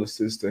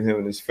condolences to him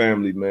and his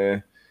family,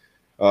 man.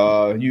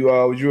 Was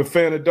you a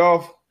fan of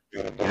Dolph?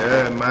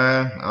 Yeah,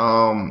 man.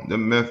 The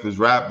Memphis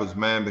rappers,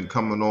 man, been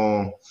coming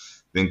on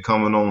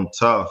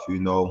tough,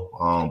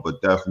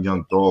 But definitely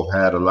Young Dolph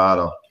had a lot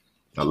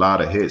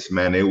of hits,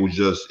 man. It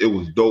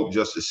was dope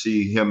just to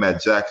see him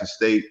at Jackson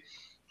State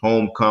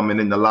homecoming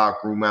in the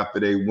locker room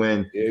after they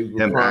win.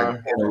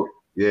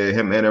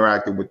 Him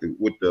interacting with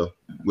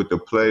the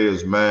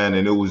players, man,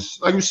 and it was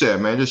like you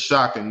said, man, just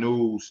shocking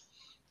news.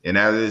 And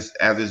as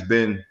it's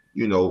been,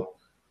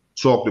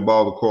 talked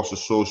about across the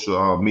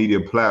social media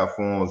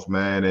platforms,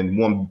 man. And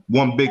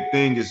one big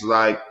thing is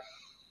like,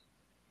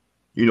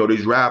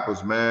 these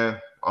rappers, man,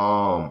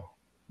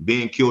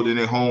 being killed in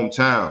their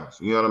hometowns.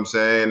 You know what I'm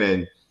saying?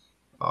 And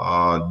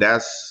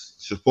that's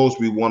supposed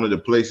to be one of the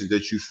places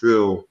that you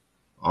feel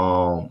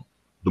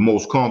the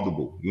most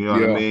comfortable, you know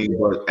what I mean?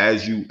 But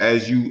as you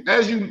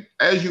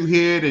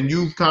hear it,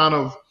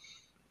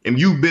 and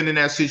you've been in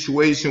that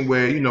situation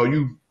where you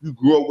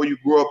grew up where you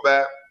grew up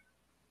at,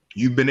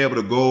 you've been able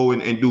to go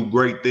and do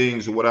great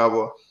things or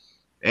whatever.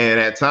 And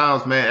at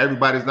times, man,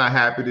 everybody's not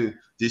happy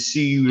to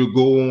see you to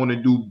go on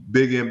and do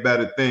bigger and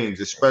better things,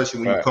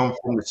 especially when you come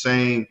from the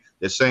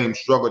same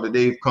struggle that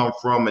they've come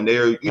from, and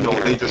they're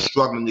just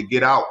struggling to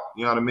get out.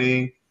 You know what I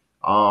mean?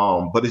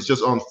 But it's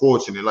just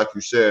unfortunate, like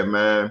you said,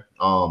 man.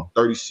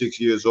 36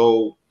 years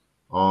old.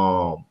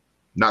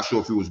 Not sure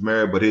if he was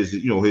married, but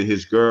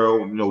his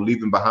girl,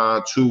 leaving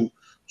behind two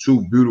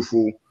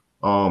beautiful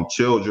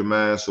children,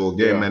 man. So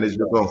again, man, it's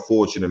just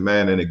unfortunate,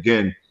 man. And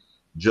again,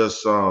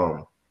 just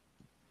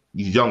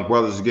these young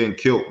brothers are getting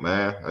killed,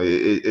 man.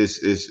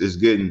 It's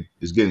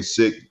getting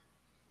sick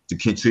to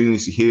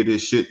continuously hear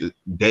this shit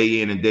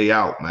day in and day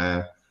out,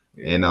 man.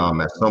 And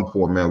at some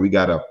point, man, we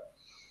gotta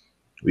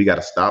We got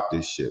to stop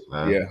this shit,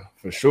 man. Yeah,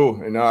 for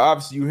sure. And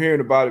obviously you're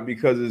hearing about it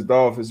because his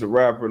Dolph is a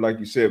rapper, like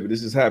you said, but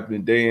this is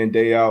happening day in,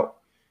 day out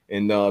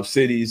in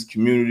cities,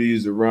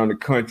 communities around the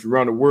country,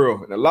 around the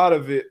world. And a lot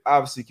of it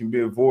obviously can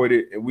be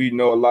avoided. And we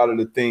know a lot of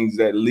the things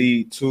that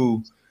lead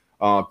to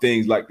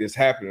things like this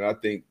happening. I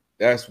think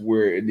that's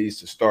where it needs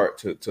to start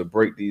to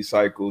break these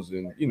cycles.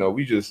 And, you know,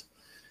 we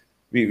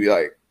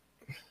like,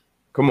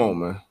 come on,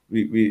 man.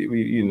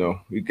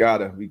 We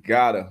gotta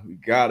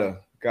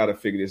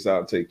figure this out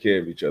and take care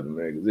of each other,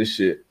 man. Because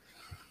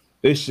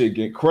this shit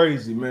get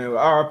crazy, man.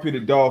 RIP to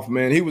Dolph,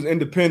 man. He was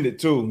independent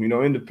too. You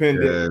know,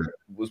 independent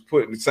was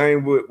put the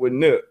same with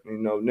Nip. You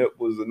know, Nip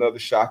was another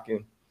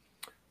shocking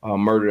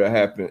murder that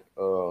happened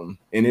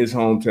in his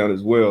hometown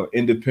as well.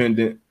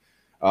 Independent.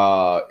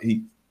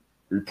 He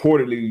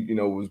reportedly, you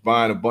know, was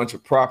buying a bunch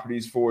of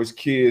properties for his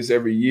kids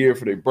every year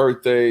for their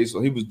birthdays. So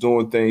he was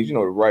doing things, you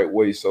know, the right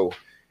way. So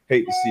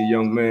hate to see a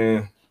young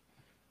man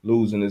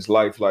losing his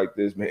life like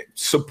this, man.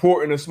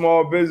 Supporting a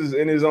small business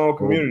in his own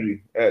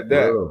community at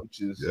that,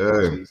 which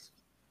is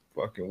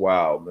fucking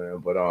wild, man.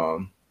 But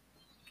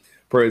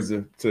praise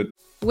to.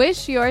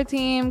 Wish your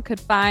team could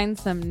find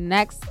some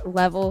next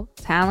level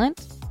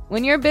talent?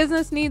 When your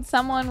business needs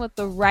someone with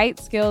the right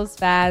skills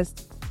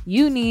fast,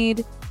 you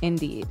need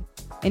Indeed.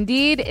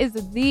 Indeed is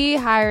the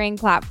hiring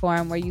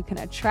platform where you can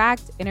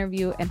attract,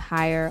 interview, and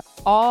hire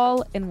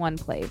all in one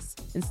place.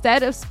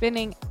 Instead of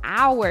spending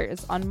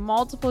hours on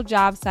multiple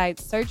job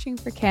sites searching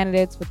for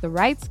candidates with the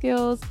right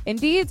skills,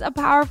 Indeed's a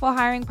powerful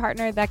hiring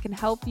partner that can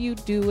help you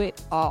do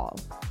it all.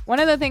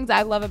 One of the things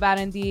I love about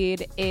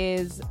Indeed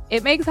is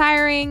it makes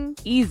hiring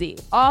easy,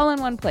 all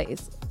in one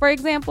place. For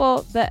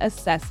example, the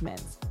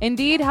assessments.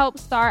 Indeed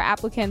helps star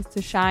applicants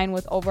to shine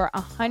with over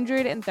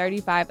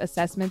 135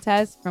 assessment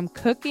tests from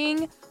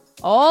cooking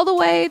all the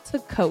way to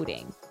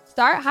coding.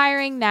 Start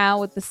hiring now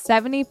with the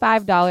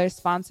 $75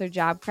 sponsored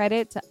job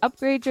credit to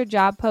upgrade your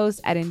job post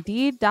at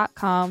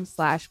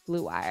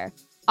Indeed.com/Blue Wire.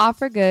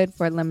 Offer good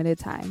for a limited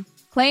time.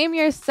 Claim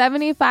your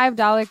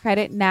 $75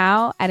 credit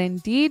now at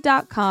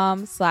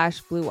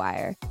Indeed.com/Blue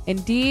Wire.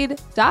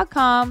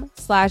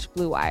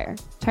 Indeed.com/Blue Wire.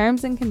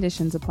 Terms and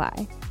conditions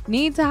apply.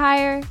 Need to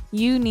hire?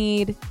 You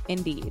need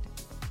Indeed.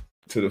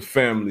 To the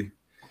family.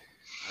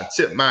 I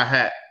tip my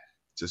hat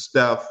to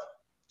Steph,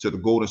 to the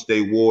Golden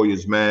State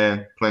Warriors,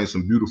 man, playing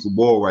some beautiful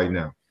ball right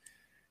now.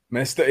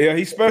 Man, yeah,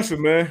 he's special,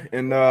 man.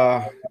 And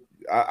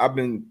I've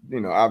been, you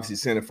know, obviously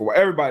saying it for a while.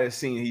 Everybody has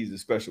seen he's a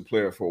special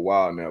player for a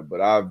while now,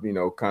 but I've, you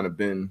know, kind of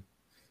been,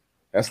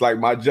 that's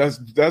like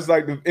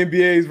the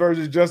NBA's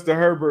versus Justin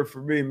Herbert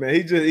for me, man.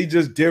 He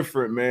just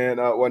different, man.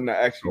 Wasn't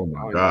actually. Oh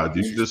my God,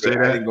 did you just say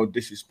that? I ain't gonna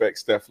disrespect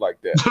Steph like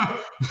that.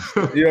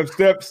 Yeah,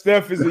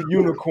 Steph is a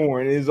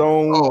unicorn in his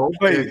own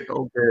place.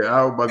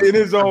 Okay. In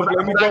his own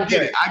place. I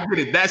get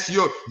it. That's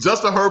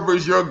Justin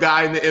Herbert's your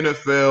guy in the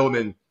NFL,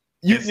 and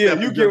you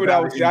get what I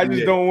was saying. I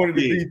just don't want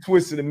it to be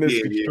twisted and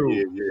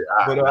misconstrued.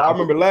 But I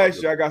remember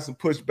last year I got some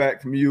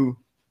pushback from you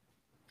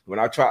when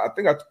I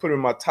think I put him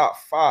in my top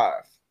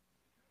 5.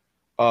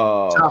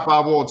 Top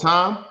 5 all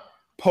time?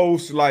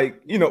 Posts,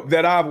 like, you know,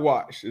 that I've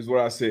watched is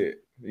what I said.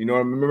 You know, I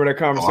remember that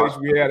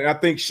conversation we had. And I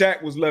think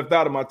Shaq was left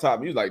out of my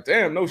top. He was like,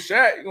 damn, no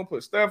Shaq. You're going to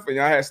put Steph in.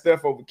 I had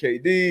Steph over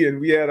KD, and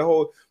we had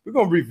we're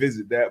going to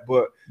revisit that.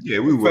 But yeah,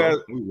 we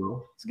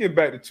will. Let's get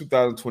back to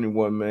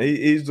 2021, man.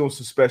 He's doing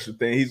some special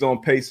things. He's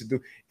on pace to do.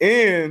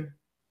 And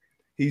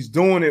he's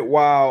doing it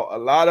while a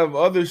lot of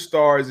other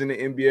stars in the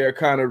NBA are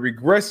kind of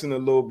regressing a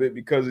little bit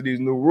because of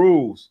these new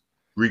rules.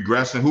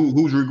 Regressing?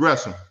 Who's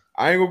regressing?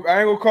 I ain't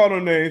gonna call no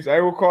names.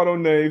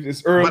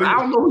 It's early. But I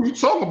don't know who you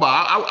talking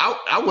about.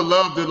 I would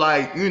love to,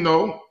 like, you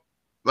know,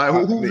 like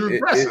who's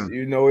regressing?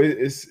 You know,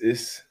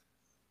 it's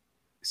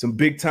some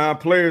big time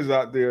players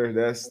out there.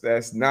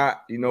 That's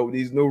not, you know,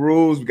 these new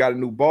rules. We got a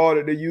new ball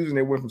that they're using.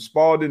 They went from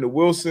Spalding to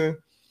Wilson.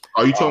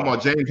 Are you talking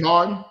about James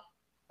Harden?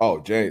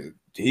 Oh, James,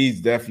 he's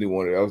definitely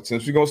one of those.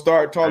 Since we're gonna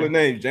start calling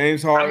names,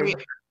 James Harden.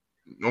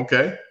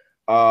 Okay.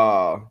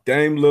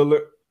 Dame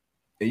Lillard.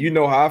 And you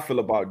know how I feel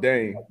about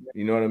Dame.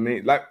 You know what I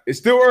mean? Like, it's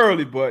still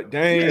early, but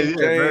Dame,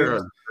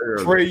 James,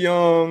 Trae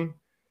Young.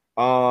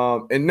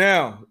 And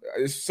now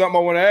it's something I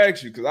want to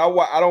ask you, because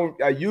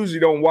I usually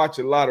don't watch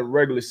a lot of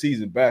regular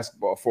season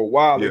basketball. For a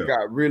while, it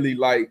got really,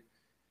 like,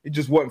 it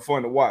just wasn't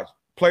fun to watch.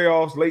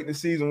 Playoffs, late in the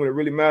season, when it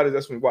really matters,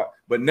 that's when you watch.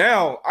 But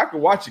now I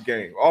can watch a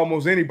game,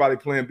 almost anybody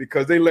playing,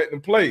 because they let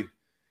them play.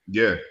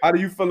 Yeah. How do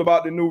you feel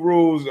about the new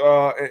rules,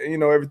 and, you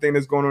know, everything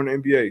that's going on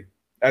in the NBA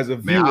as a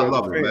viewer? Man, I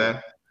love it,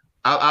 man.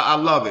 I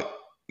love it.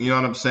 You know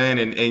what I'm saying?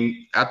 And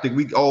I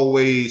think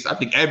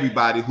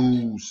everybody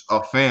who's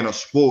a fan of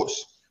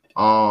sports,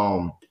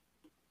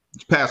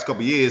 this past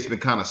couple of years been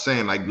kind of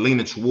saying, like,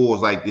 leaning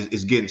towards, like,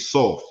 it's getting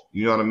soft.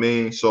 You know what I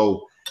mean?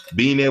 So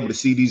being able to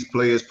see these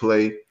players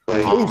play.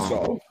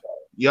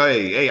 Yeah,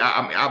 hey,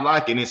 I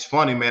like it. And it's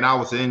funny, man. When I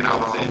was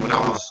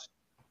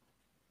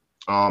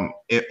on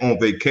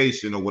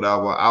vacation or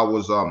whatever, I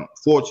was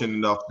fortunate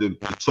enough to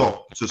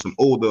talk to some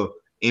older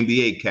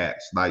NBA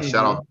cats. Like,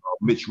 shout out to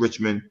Mitch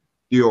Richmond,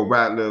 Theo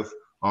Ratliff,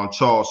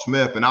 Charles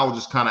Smith, and I was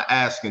just kind of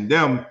asking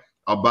them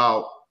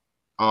about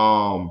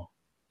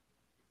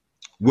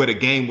where the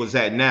game was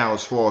at now,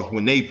 as far as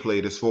when they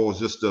played, as far as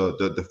just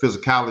the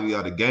physicality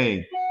of the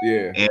game.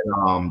 Yeah.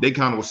 And they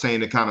kind of were saying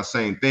the kind of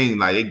same thing.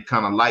 Like they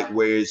kind of like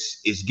where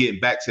it's getting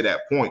back to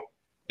that point.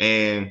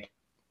 And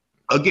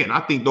again, I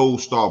think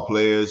those star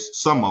players,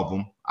 some of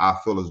them, I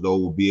feel as though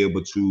will be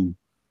able to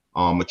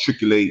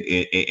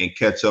matriculate and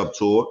catch up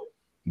to it.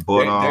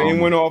 But Dame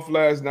went off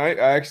last night.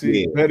 I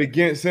actually bet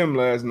against him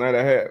last night.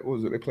 What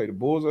was it? They played the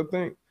Bulls, I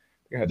think.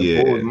 They had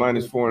the Bulls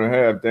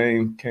 -4.5.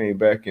 Dame came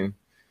back and.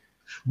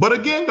 But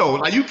again, though,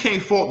 like you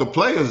can't fault the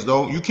players,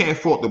 though. You can't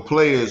fault the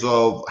players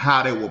of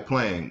how they were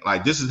playing.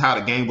 Like this is how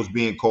the game was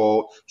being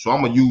called, so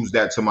I'm gonna use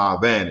that to my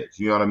advantage.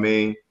 You know what I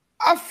mean?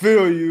 I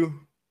feel you.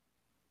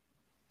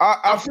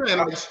 I'm saying,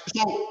 like,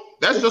 so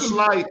that's just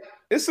like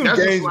it's some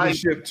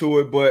gamesmanship to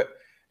it, but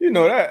you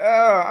know that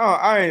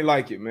I ain't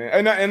like it,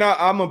 man. And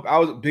I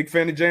was a big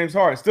fan of James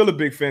Harden, still a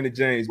big fan of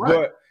James, right.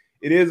 But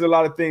it is a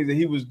lot of things that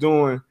he was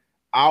doing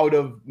out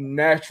of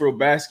natural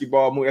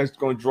basketball move that's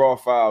going to draw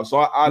fouls. So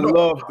I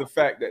love the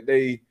fact that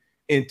they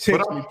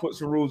intentionally put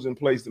some rules in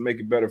place to make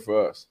it better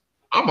for us.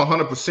 I'm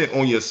 100%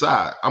 on your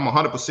side. I'm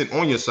 100%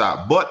 on your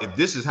side. But if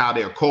this is how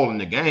they're calling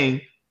the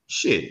game,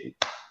 shit,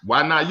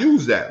 why not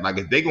use that? Like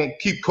if they're going to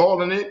keep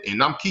calling it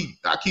and I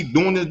keep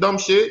doing this dumb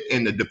shit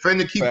and the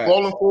defender keep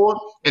calling for it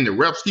and the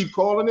refs keep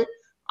calling it,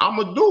 I'm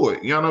going to do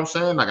it. You know what I'm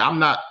saying? Like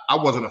I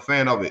wasn't a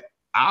fan of it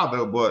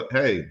either, but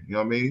hey, you know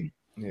what I mean?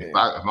 Yeah. If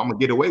I'm gonna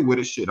get away with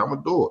it, shit, I'm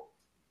gonna do it.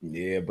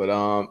 Yeah, but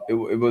it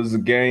was a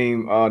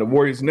game, the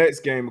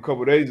Warriors-Nets game a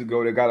couple of days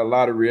ago that got a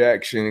lot of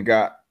reaction and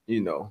got,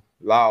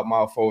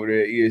 loudmouth over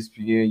there,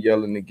 ESPN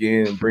yelling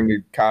again and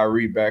bringing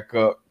Kyrie back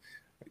up.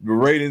 The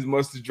ratings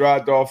must have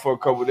dropped off for a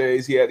couple of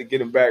days. He had to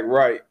get him back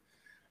right.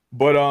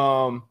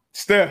 But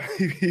Steph,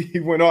 he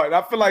went on. And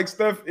I feel like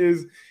Steph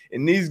is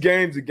in these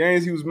games, the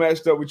games he was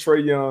matched up with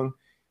Trae Young,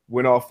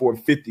 went off for a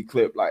 50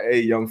 clip. Like, hey,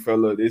 young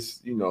fella,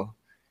 this,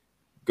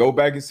 go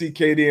back and see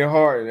KD and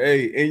Harden.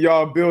 Hey, in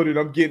y'all building,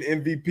 I'm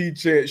getting MVP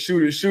chance,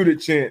 shoot it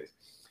chance.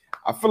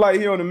 I feel like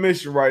he's on a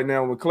mission right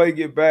now. When Klay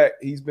get back,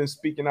 he's been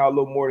speaking out a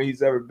little more than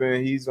he's ever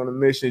been. He's on a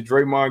mission.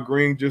 Draymond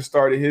Green just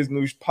started his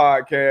new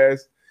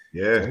podcast.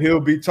 Yeah. So he'll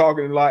be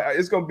talking like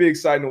it's gonna be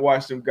exciting to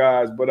watch them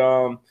guys. But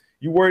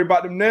you worried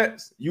about them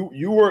Nets?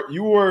 You were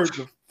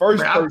the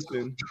first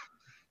person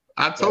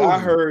I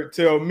heard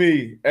tell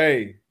me,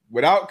 hey,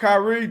 without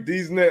Kyrie,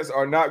 these Nets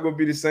are not going to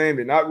be the same.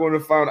 They're not going to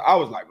find. I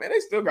was like, man, they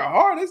still got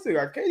Harden. They still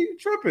got KD.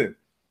 Tripping.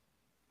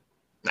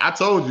 I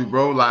told you,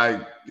 bro. Like,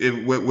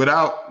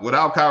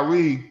 without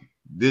Kyrie,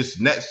 this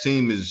Nets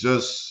team is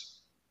just.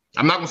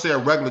 I'm not going to say a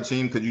regular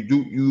team because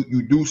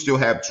you do still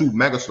have two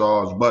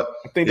megastars, but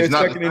I think they're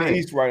second in the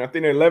East right now. I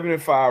think they're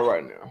 11-5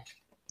 right now.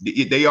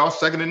 They are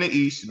second in the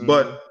East,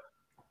 but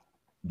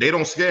they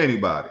don't scare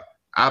anybody.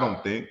 I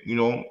don't think,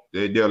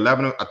 they're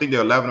 11. I think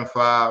they're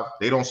 11-5.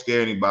 They don't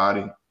scare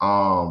anybody.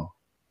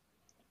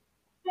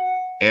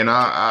 And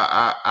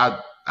I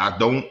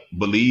don't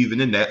believe in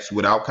the Nets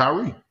without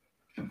Kyrie.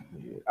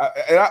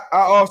 I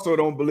also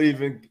don't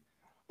believe in.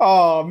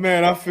 Oh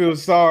man, I feel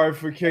sorry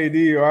for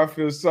KD, or I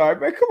feel sorry,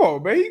 man. Come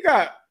on, man. You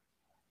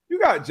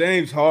got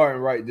James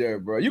Harden right there,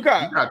 bro. You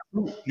got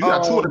two of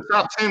the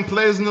top 10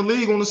 players in the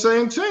league on the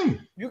same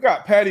team. You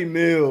got Patty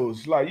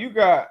Mills, like you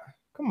got.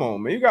 Come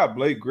on, man. You got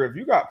Blake Griffin.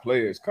 You got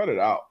players. Cut it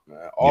out,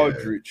 man.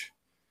 Aldridge.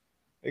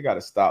 They got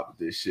to stop with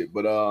this shit.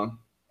 But I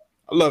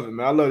love it,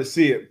 man. I love to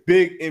see it.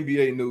 Big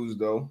NBA news,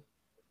 though.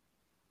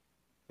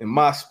 In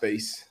my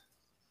space.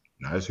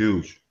 That's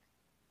huge.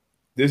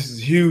 This is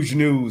huge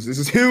news. This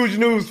is huge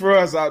news for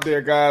us out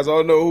there, guys. I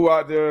don't know who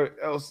out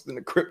there else in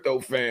the crypto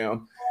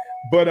fam.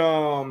 But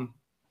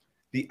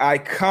the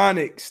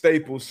iconic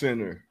Staples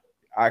Center.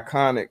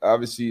 Iconic.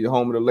 Obviously, the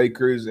home of the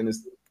Lakers and the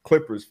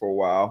Clippers for a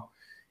while.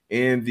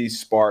 And the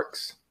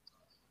Sparks,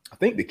 I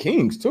think the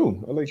Kings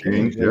too. LA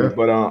Kings, yeah.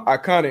 But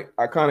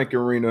iconic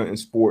arena in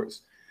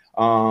sports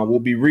will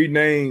be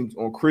renamed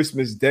on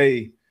Christmas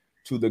Day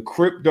to the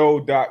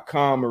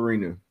Crypto.com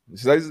Arena.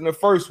 This isn't the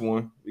first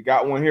one. We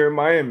got one here in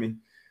Miami.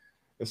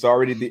 It's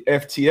already the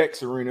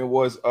FTX Arena. It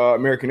was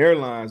American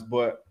Airlines.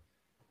 But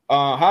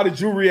how did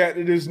you react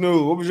to this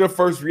news? What was your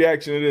first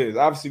reaction to this?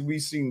 Obviously,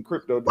 we've seen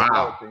crypto do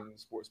thing in the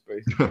sports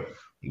space.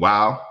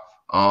 Wow.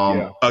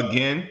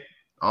 Again.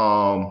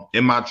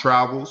 In my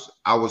travels,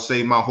 I would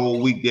say my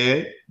whole week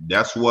there,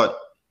 that's what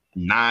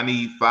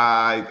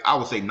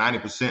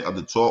 90% of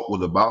the talk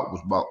was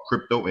about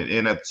crypto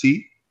and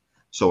NFT.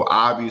 So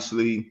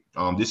obviously,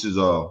 this is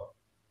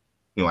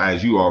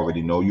as you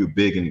already know, you're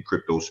big in the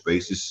crypto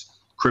space.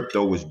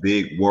 Crypto is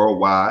big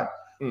worldwide.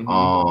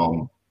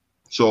 Mm-hmm.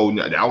 So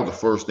that was the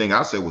first thing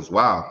I said was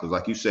wow, because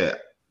like you said,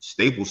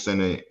 Staples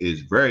Center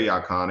is very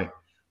iconic.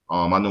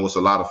 I know it's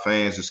a lot of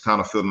fans that's kind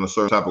of feeling a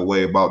certain type of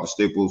way about the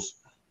Staples.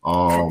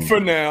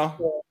 For now,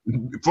 right?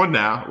 You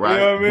know what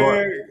I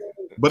mean?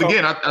 But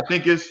again, I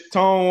think it's it's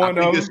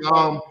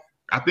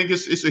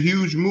a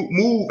huge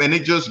move, and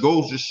it just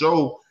goes to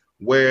show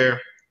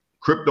where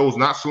crypto's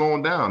not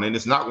slowing down, and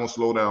it's not going to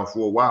slow down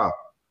for a while.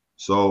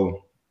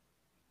 So,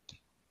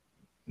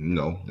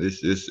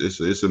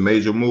 it's a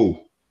major move.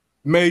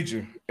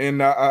 Major,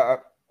 and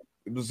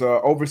It was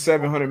over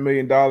 $700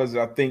 million,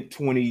 I think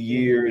 20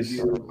 years,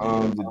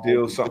 the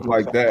deal, something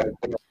like that.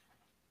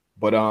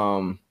 But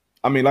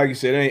I mean, like you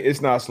said,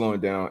 it's not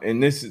slowing down.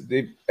 And this is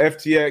the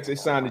FTX. They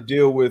signed a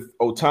deal with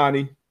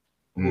Ohtani,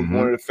 who's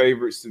one of the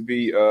favorites to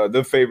be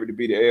the favorite to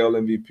be the AL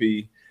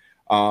MVP.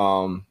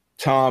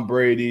 Tom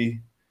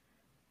Brady.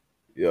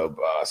 Yeah,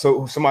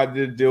 so somebody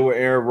did a deal with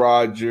Aaron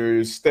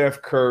Rodgers,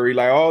 Steph Curry,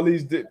 like all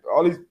these.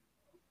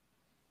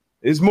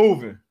 It's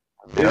moving.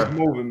 Yeah. It's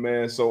moving,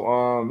 man.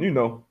 So you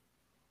know,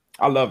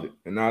 I love it.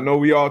 And I know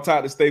we all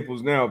tied to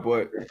Staples now,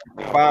 but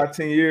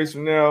 5-10 years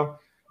from now,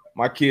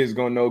 my kids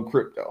gonna know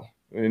crypto.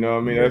 You know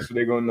what I mean? That's what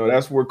they're gonna know.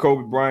 That's where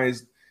Kobe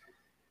Bryant's,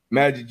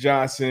 Magic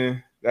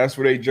Johnson, that's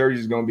where their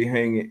jersey's gonna be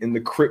hanging in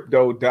the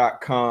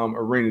crypto.com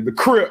arena. The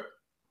crypt.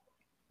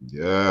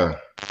 Yeah.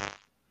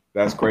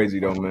 That's crazy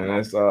though, man.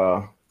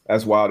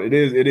 That's wild. It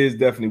is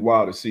definitely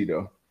wild to see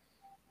though.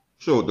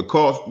 Sure. The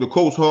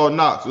Colts Hard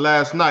Knocks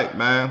last night,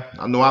 man.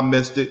 I know I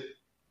missed it.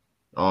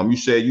 You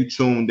said you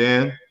tuned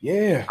in.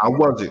 Yeah. How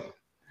was it?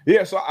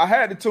 Yeah, so I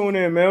had to tune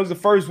in, man. It was the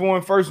first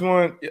one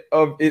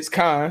of its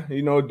kind.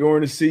 You know,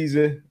 during the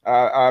season,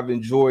 I've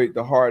enjoyed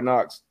the Hard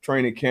Knocks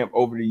training camp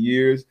over the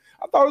years.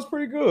 I thought it was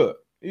pretty good.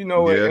 You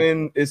know,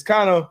 and it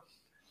kind of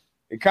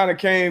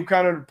came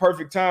the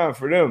perfect time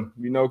for them.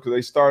 You know, because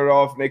they started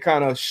off and they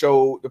kind of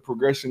showed the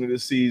progression of the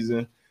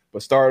season,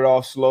 but started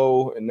off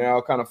slow and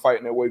now kind of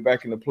fighting their way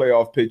back in the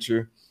playoff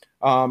picture.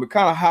 It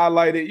kind of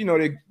highlighted. You know,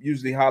 they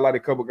usually highlight a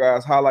couple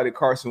guys. Highlighted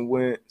Carson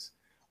Wentz.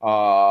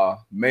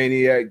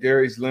 Maniac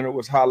Darius Leonard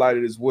was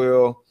highlighted as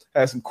well.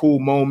 Had some cool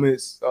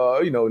moments.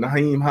 You know,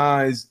 Nyheim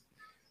Hines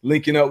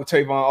linking up with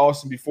Tavon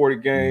Austin before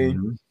the game.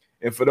 Mm-hmm.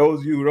 And for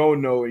those of you who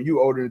don't know, and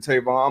you older than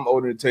Tavon, I'm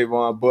older than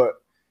Tavon, but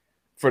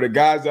for the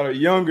guys that are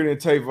younger than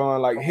Tavon,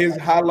 like his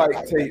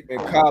highlight tape in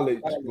college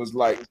was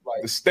like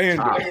the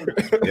standard.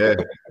 Yeah,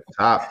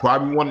 top,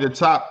 probably one of the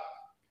top.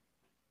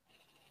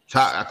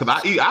 Because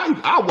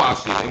I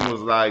watched it and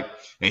was like,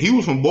 and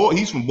he's from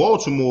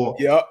Baltimore.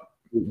 Yep.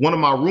 One of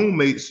my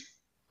roommates is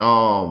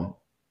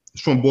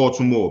from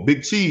Baltimore.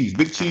 Big Cheese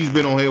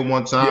been on here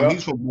one time. Yep.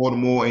 He's from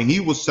Baltimore, and he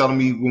was telling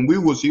me he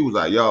was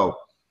like, yo,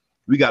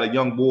 we got a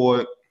young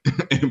boy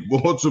in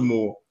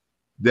Baltimore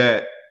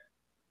that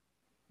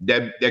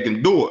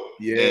can do it.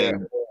 Yeah.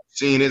 And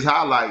seeing his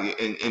highlight,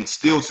 and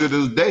still to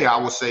this day, I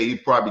would say he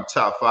probably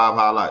top 5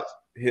 highlights.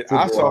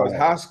 I saw his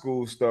high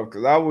school stuff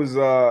because I was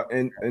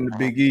in the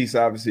Big East,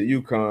 obviously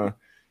at UConn.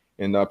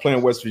 And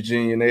playing West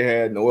Virginia, and they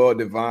had Noel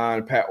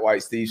Devine, Pat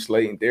White, Steve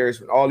Slayton,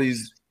 Darius, all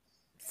these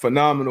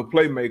phenomenal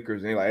playmakers.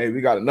 And they're like, hey,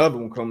 we got another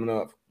one coming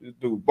up. This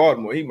dude,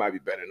 Baltimore, he might be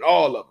better than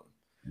all of them.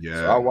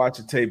 Yeah. So I watched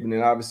the tape, and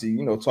then obviously,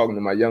 you know, talking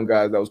to my young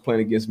guys that was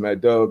playing against me at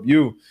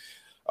W,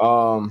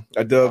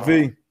 at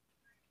W.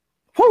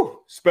 Whew,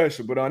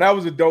 special. But that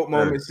was a dope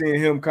moment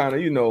seeing him kind of,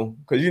 you know,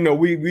 because, you know,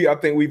 I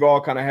think we've all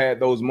kind of had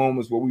those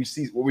moments where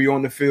we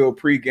on the field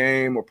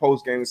pre-game or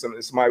post-game,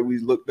 somebody we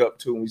looked up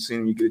to and we seen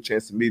him, you get a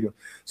chance to meet him.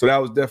 So that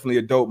was definitely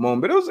a dope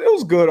moment. But it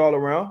was good all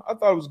around. I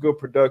thought it was good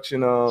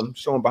production,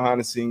 showing behind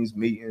the scenes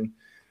meeting.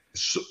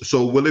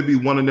 So will it be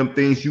one of them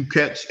things you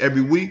catch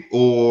every week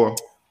or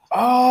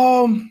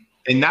and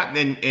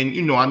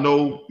you know, I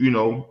know, you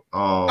know,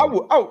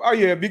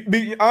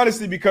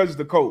 honestly, because of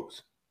the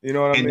Colts. You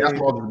know what I mean? And that's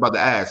what I was about to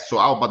ask. So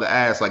I was about to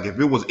ask, like, if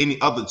it was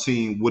any other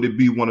team, would it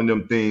be one of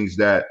them things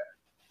that,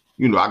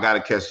 you know, I got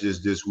to catch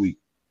this week?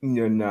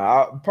 Yeah,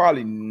 no,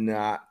 probably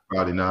not.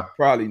 Probably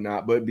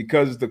not. But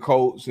because it's the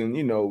Colts and,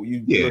 you know,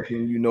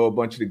 you know a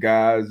bunch of the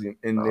guys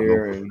in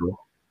there. And sure.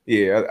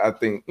 Yeah, I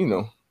think, you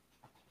know,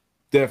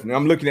 definitely.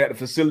 I'm looking at the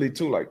facility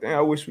too, like, damn,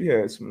 I wish we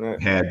had some of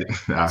that.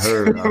 I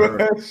heard.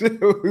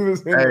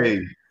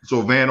 Hey,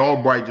 so Van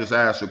Albright just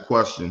asked a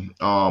question.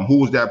 Who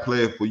was that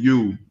player for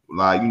you?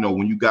 Like, you know,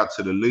 when you got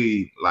to the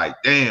league, like,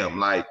 damn,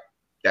 like,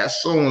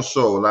 that's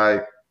so-and-so,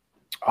 like.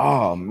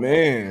 Oh,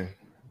 man.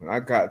 When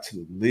I got to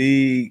the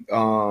league,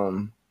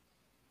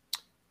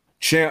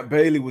 Champ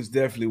Bailey was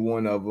definitely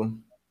one of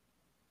them.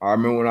 I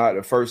remember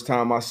the first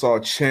time I saw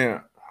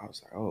Champ, I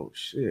was like, oh,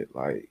 shit.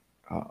 Like,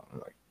 you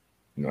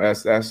know,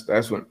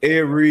 that's when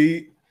Ed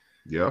Reed.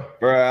 Yeah.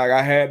 Bro,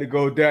 I had to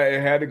go down. I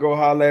had to go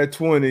holler at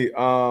 20.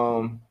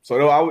 So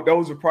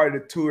those are probably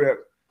the two that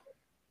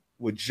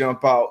would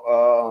jump out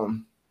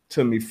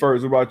to me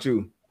first. What about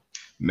you?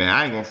 Man,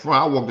 I ain't gonna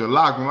front. I walked in the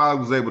locker room. I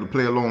was able to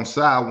play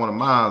alongside one of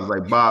mine,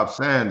 like Bob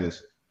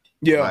Sanders.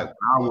 Yeah. Like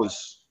I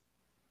was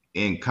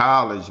in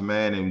college,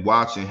 man, and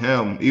watching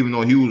him, even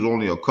though he was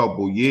only a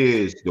couple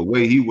years, the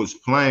way he was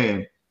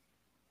playing,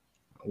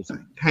 I was like,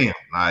 damn,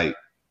 like,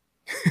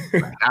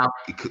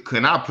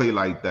 can I play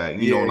like that?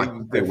 You know, like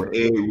with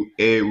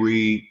Ed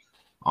Reed.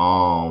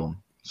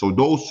 So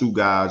those two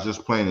guys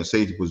just playing in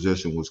safety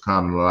position was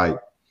kind of like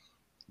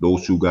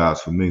those two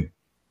guys for me.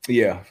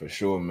 Yeah, for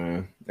sure,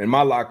 man. In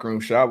my locker room,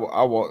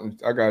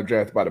 I got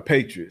drafted by the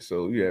Patriots.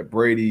 So yeah,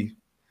 Brady,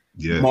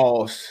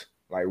 Moss,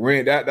 like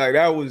Rand. That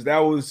was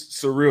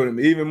surreal to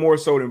me, even more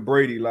so than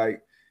Brady.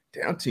 Like,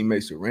 damn,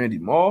 teammates with Randy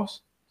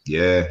Moss.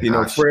 Yeah, you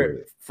know,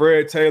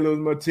 Fred Taylor was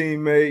my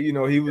teammate. You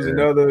know, he was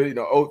another. You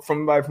know,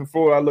 from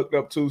Florida, I looked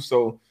up to.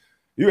 So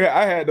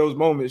I had those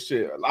moments,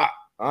 shit, a lot,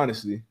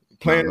 honestly.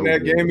 Playing in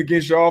that game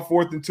against y'all,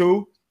 4th and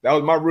 2. That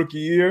was my rookie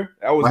year.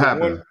 That was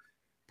one,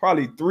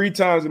 probably 3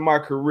 times in my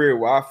career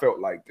where I felt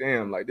like,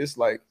 damn, like this,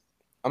 like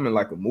I'm in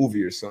like a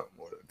movie or something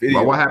or a video.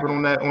 Well, what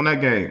happened on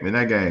that game? In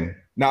that game?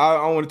 Now I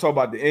don't want to talk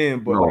about the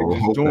end, but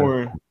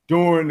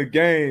during the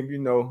game, you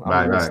know,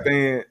 I'm in the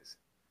stands.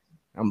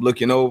 I'm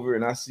looking over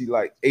and I see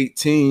like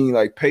 18,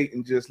 like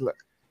Peyton just like,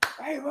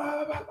 hey,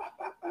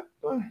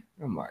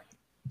 I'm like,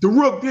 the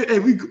Rook,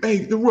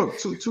 the Rook,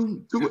 check.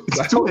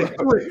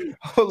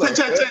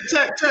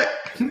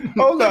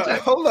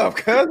 Hold up,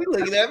 cuz you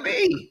looking at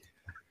me.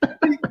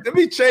 Let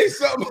me chase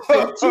something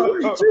up.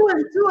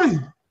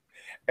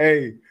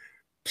 Hey,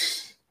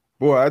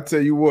 boy, I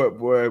tell you what,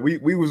 boy,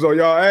 we was on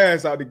y'all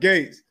ass out the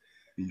gates.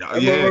 We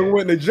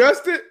went and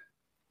adjusted.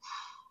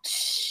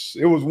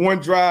 It was one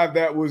drive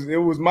it was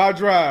my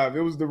drive.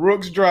 It was the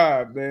Rook's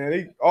drive,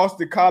 man.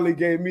 Austin Collie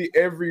gave me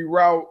every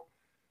route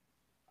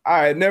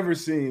I had never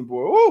seen,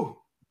 boy. Ooh.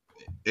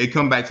 They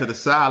come back to the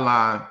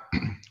sideline.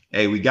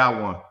 Hey, we got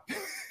one.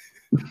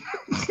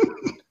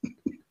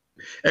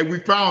 Hey, we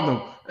found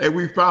them.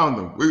 We found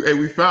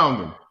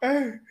them.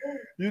 Hey,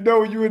 you know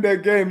when you in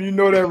that game, you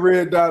know that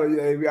red dot.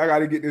 Hey, I got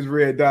to get this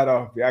red dot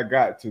off. I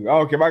got to. I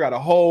don't care if I got a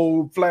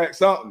whole flag,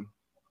 something.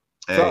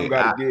 Something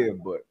got to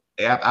give, but.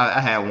 I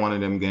had one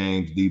of them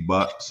games,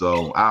 D-Buck,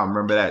 so I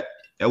remember that.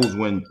 That was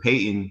when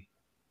Peyton,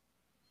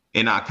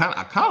 and I kind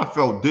of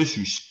felt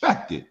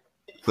disrespected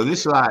because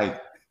it's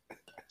like,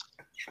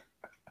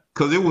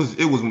 because it was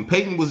when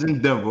Peyton was in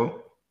Denver.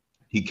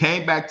 He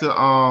came back to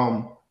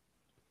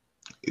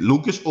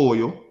Lucas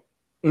Oil,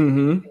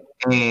 and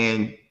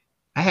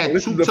I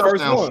had 2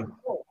 touchdowns.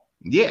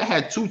 Yeah, I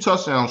had 2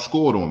 touchdowns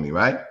scored on me,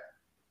 right?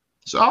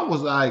 So I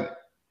was like,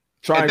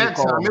 triangle at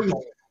that time, it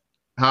was,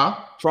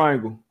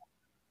 triangle.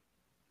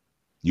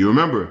 You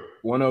remember?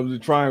 One of them was a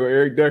triangle,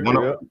 Eric Decker. One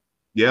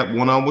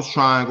of them was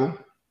triangle.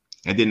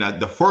 And then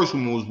the first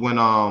one was when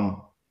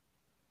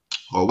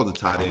what was the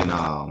tight end?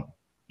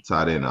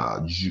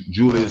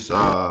 Julius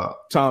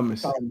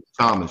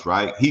Thomas,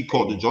 right? He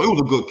caught the joint. It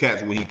was a good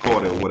catch when he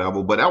caught it or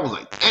whatever. But I was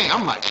like,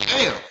 damn,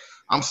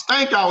 I'm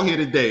stank out here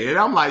today. And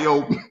I'm like,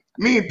 yo,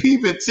 me and P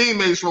been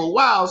teammates for a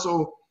while,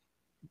 so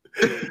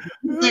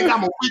you think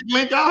I'm a weak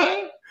link out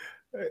here?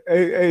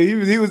 Hey, he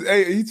was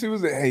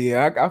like, hey,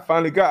 yeah, I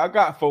finally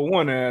got for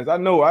one ass. I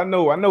know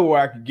where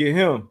I could get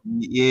him.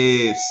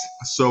 Yes.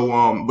 So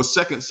but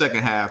second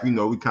half, you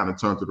know, we kind of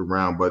turned it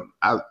around, but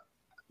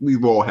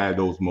we've all had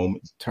those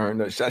moments.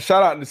 Turned up. Shout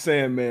out to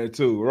Sandman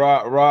too.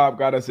 Rob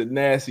got us a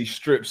nasty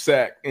strip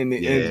sack in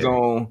the end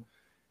zone.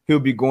 He'll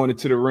be going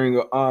into the Ring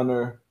of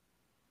Honor.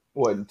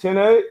 What, 10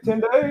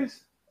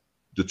 days?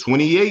 The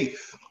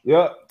 28th.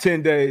 Yep,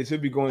 10 days. He'll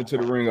be going to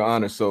the Ring of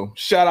Honor. So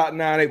shout out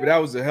 9-8, but that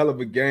was a hell of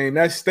a game.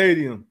 That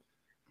stadium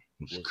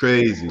was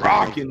crazy.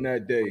 Rocking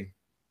that day.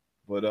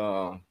 But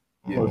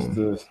what's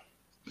this?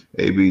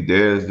 AB,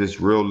 there's this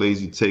real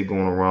lazy take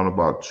going around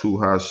about 2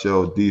 high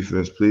shell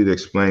defense. Please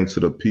explain to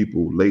the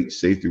people late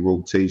safety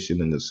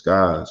rotation in the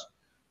skies.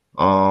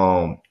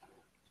 A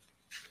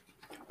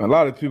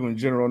lot of people in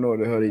general don't know what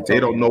the hell they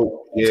don't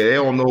know. Yeah, they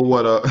don't know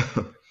what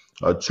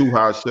a 2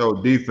 high shell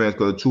defense,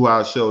 because a 2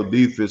 high shell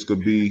defense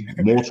could be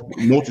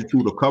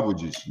multitude of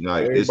coverages.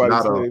 Like everybody it's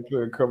not they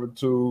play cover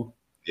 2.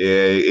 Yeah,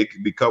 it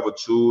could be cover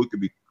 2, it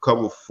could be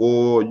cover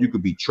 4, you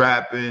could be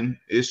trapping.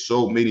 It's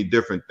so many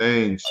different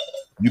things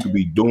you could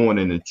be doing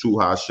in a 2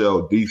 high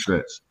shell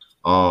defense.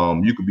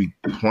 You could be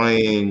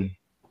playing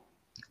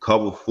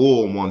cover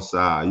 4 on one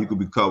side, you could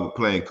be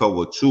playing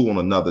cover 2 on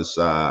another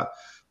side,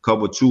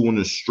 cover 2 on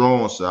the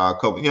strong side,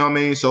 you know what I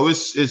mean? So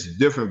it's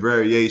different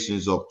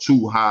variations of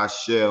 2 high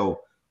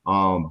shell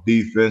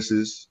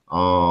defenses.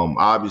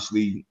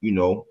 Obviously, you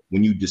know,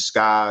 when you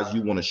disguise,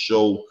 you want to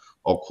show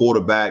a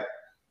quarterback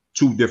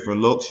 2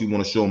 different looks. You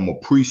want to show them a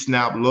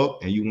pre-snap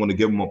look and you want to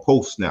give them a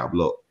post-snap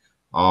look.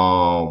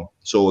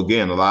 So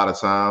again, a lot of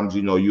times,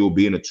 you know, you'll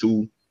be in a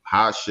 2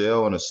 high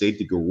shell and a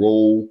safety could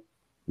roll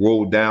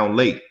down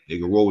late. They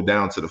can roll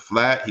down to the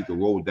flat. He could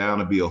roll down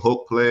and be a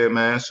hook player,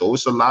 man. So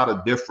it's a lot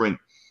of different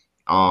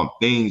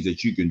things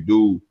that you can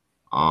do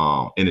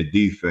in a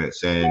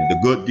defense. And the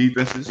good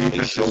defenses,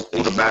 they show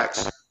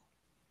quarterbacks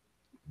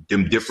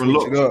them different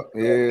looks.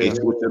 They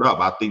switch it up.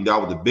 I think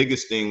that was the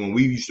biggest thing when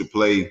we used to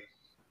play.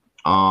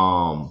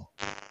 So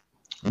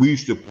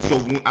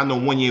I know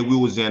one year we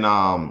was in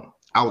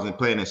I was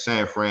playing in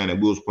San Fran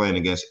and we was playing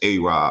against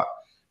A-Rod.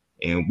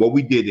 And what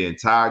we did the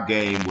entire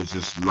game was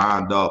just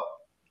lined up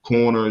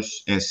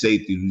corners and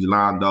safeties. We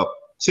lined up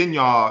 10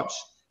 yards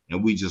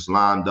and we just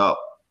lined up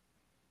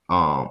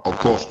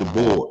across the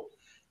board.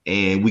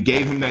 And we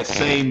gave him that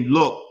same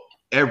look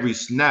every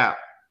snap,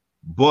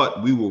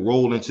 but we were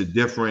rolling to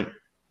different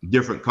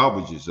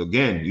coverages.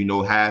 Again, you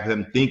know, have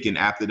him thinking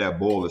after that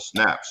ball is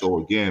snapped. So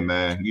again,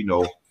 man, you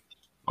know,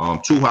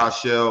 2 high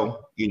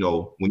shell, you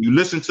know, when you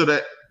listen to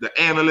the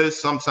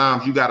analysts,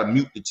 sometimes you got to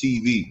mute the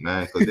TV,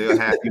 man, because they'll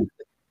have you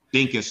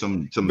thinking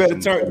some. You better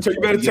turn to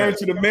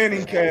the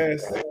Manning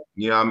cast.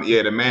 Yeah,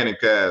 the Manning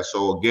cast.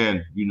 So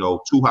again,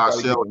 Too High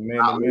Sell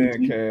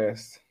man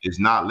cast. It's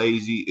not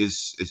lazy.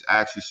 It's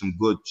actually some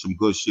good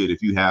shit.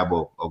 If you have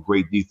a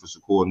great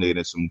defensive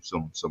coordinator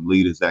and some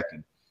leaders that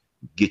can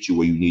get you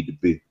where you need to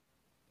be.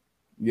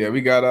 Yeah,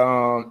 we got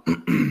to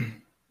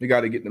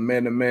get the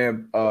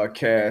man-to-man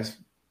cast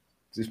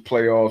this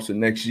playoffs and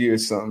next year or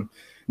something.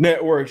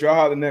 Networks, y'all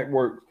have the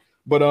network,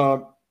 but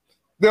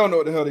they don't know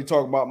what the hell they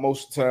talk about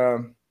most of the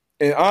time.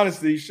 And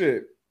honestly,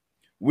 shit,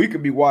 we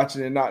could be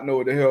watching and not know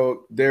what the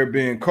hell they're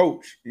being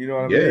coached. You know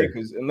what I mean?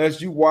 Because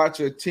unless you watch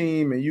a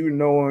team and you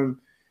knowing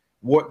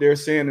what they're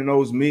saying in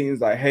those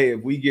meetings, like, hey,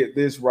 if we get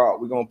this route,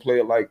 we're gonna play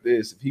it like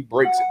this. If he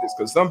breaks it, this,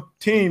 because some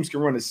teams can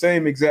run the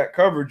same exact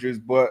coverages,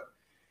 but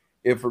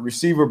if a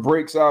receiver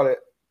breaks out at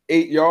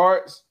 8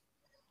 yards,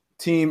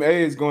 Team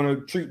A is going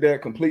to treat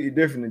that completely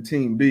different than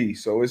Team B.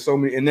 So it's so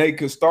many, and they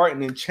could start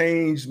and then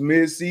change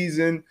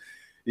mid-season,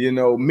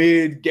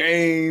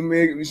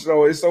 mid-game.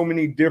 So it's so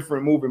many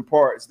different moving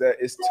parts that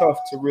it's tough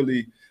to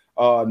really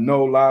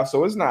know live.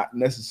 So it's not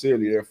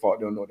necessarily their fault.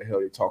 They don't know what the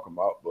hell they're talking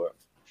about, but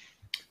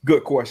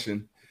good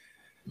question.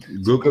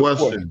 Good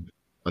question.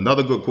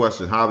 Another good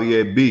question,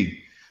 Javier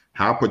B.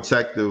 How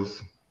protective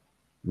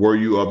were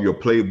you of your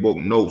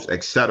playbook notes,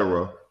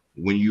 etc.,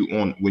 when you're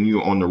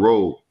on the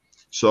road?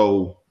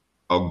 So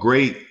a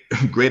great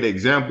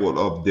example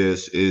of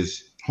this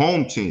is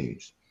home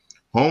teams.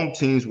 Home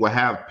teams will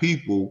have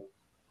people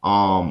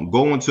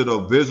go into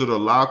the visitor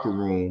locker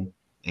room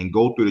and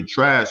go through the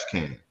trash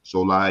can.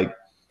 So like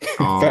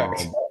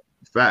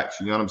facts,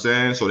 you know what I'm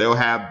saying? So they'll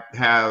have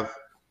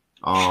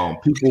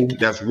people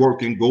that's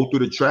working go through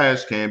the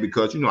trash can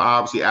because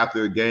obviously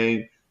after a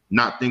game,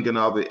 not thinking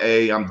of it,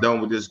 hey, I'm done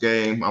with this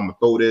game. I'm gonna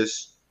throw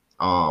this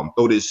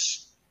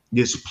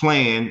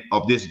plan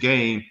of this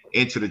game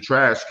into the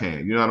trash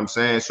can. You know what I'm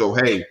saying? So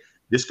hey,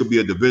 this could be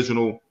a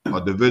divisional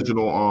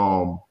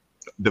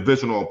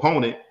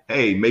opponent.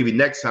 Hey, maybe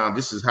next time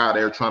this is how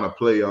they're trying to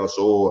play us,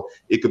 or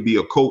it could be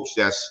a coach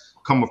that's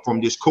coming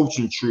from this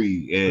coaching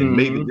tree, and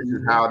maybe this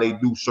is how they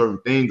do certain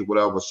things or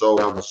whatever. So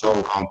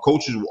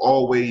coaches will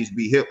always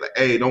be hip like,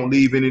 hey, don't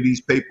leave any of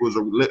these papers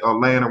or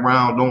laying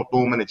around. Don't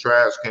throw them in the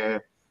trash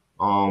can.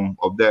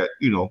 Of that,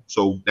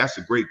 so that's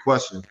a great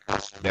question.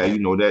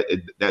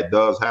 That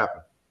does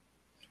happen.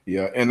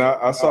 Yeah, and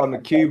I saw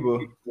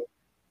Nakiba.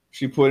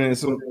 She put in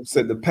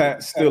said the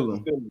Pat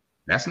stealing.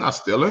 That's not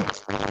stealing.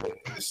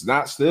 It's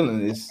not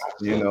stealing. It's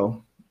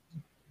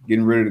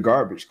getting rid of the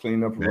garbage,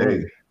 cleaning up.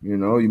 Hey. You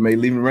may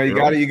leave it ready.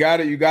 You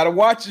got to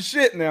watch your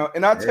shit now.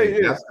 And I tell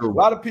you this, a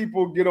lot of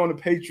people get on the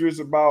Patriots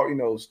about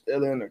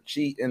stealing or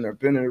cheating or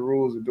bending the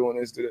rules or doing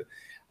this to that.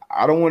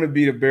 I don't want to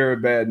be the bearer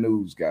of bad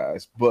news,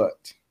 guys,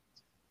 but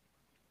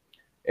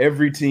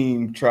every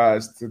team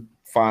tries to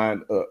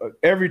find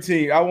every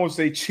team. I won't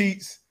say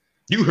cheats.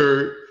 You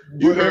heard.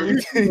 You know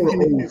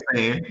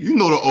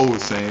the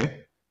old saying.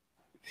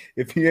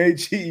 If you ain't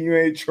cheating, you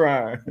ain't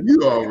trying.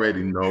 You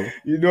already know.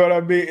 You know what I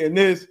mean? And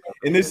this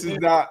is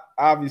not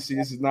obviously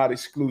this is not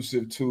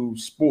exclusive to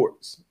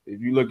sports.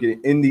 If you look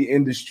at in the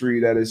industry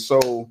that is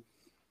so,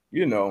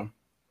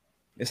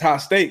 it's high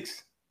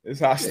stakes.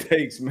 It's high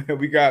stakes, man.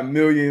 We got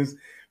millions,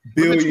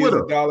 billions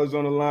of dollars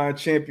on the line,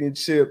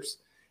 championships.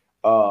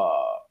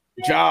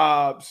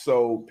 Jobs,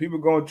 so people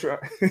gonna try.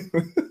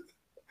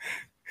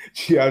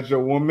 G.I. Joe,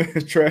 one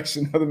man's trash,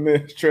 another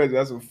man's treasure.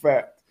 That's a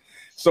fact.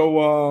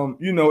 So,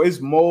 it's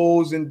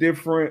moles in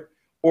different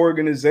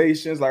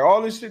organizations, like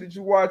all this shit that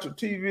you watch on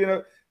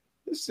TV.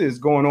 This is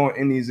going on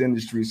in these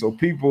industries. So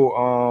people,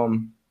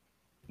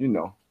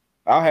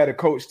 I had a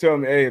coach tell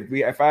me, hey,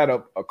 if I had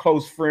a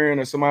close friend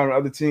or somebody on the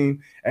other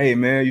team, hey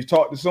man, you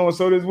talked to so and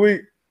so this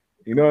week.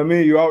 You know what I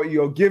mean?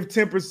 You'll give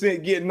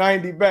 10%, get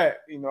 90 back.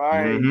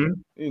 I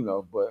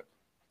ain't, but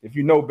if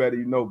you know better,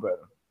 you know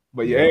better.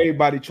 But yeah,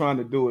 everybody trying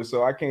to do it,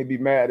 so I can't be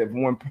mad if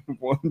one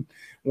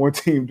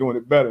team doing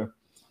it better.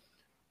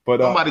 But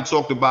somebody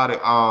talked about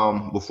it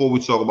before we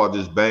talk about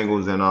this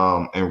Bengals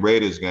and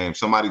Raiders game.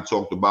 Somebody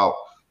talked about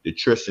the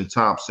Tristan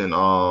Thompson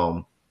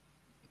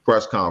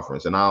press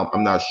conference, and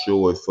I'm not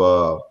sure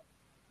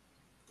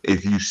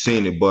if you've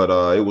seen it, but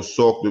it was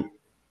talked.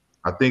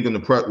 I think in the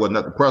press, well,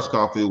 not the press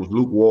conference, it was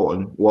Luke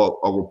Walton. Well,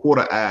 a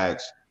reporter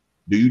asked,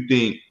 "Do you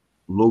think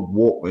Luke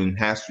Walton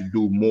has to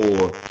do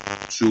more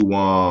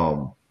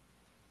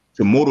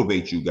to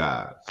motivate you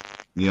guys?"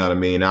 You know what I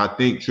mean? I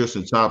think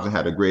Tristan Thompson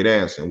had a great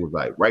answer and was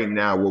like, right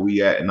now where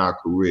we at in our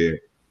career,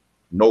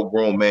 no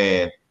grown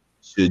man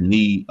should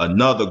need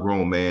another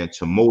grown man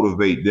to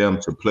motivate them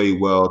to play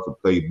well, to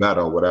play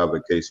better, whatever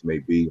the case may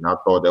be. And I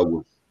thought that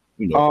was,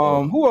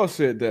 who else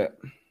said that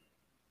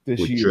this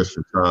year?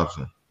 Tristan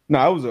Thompson.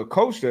 No, it was a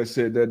coach that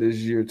said that this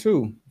year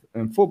too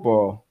in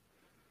football.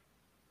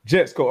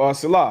 Jets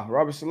coach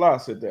Robert Salah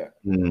said that.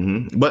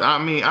 Mm-hmm. But I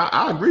mean,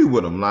 I agree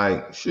with him.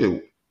 Like,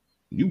 shit,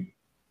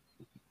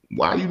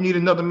 why you need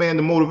another man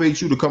to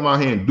motivate you to come out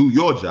here and do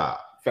your job?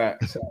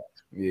 Facts.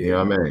 Yeah, you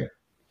know what I mean.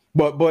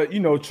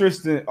 But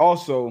Tristan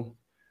also,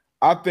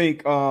 I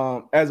think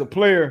as a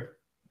player,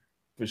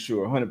 for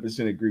sure,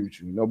 100% agree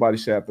with you. Nobody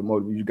should have to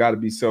motivate you. You got to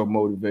be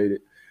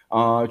self-motivated.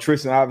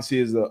 Tristan obviously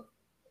is a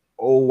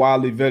old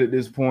wily vet at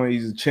this point.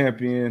 He's a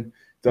champion,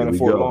 done it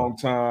for a long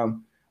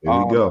time.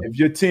 If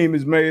your team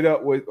is made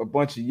up with a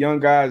bunch of young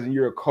guys and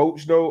you're a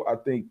coach, though, I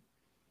think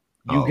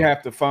you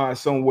have to find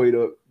some way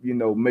to,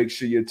 make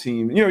sure your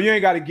team, you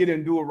ain't got to get in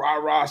and do a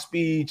rah-rah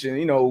speech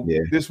and,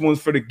 this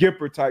one's for the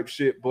Gipper type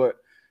shit, but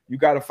you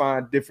got to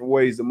find different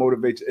ways to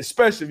motivate you,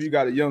 especially if you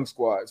got a young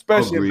squad,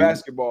 especially in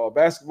basketball.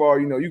 Basketball,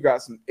 you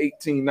got some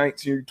 18,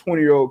 19,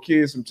 20-year-old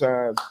kids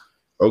sometimes.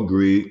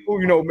 Agreed.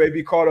 Who, may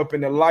be caught up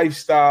in the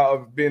lifestyle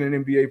of being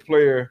an NBA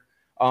player.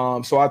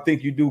 So I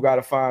think you do got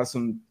to find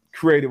some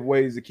creative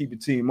ways to keep your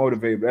team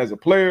motivated. But as a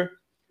player,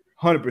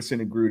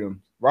 100% agree with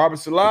them. Robert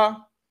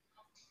Salah,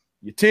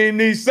 your team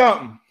needs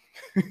something.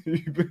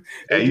 You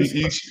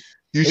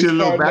should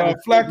look back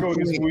Flacco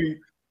this week.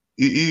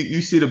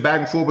 You see the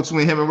back and forth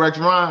between him and Rex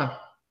Ryan?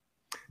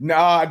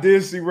 Nah, I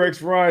did see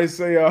Rex Ryan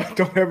say,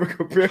 "Don't ever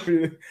compare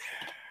me."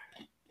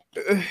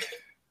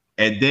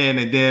 And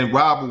then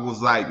Robert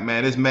was like,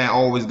 "Man, this man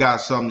always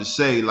got something to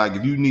say. Like,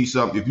 if you need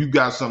something, if you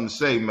got something to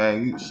say,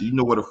 man, you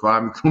know where to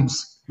find me.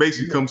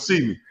 Come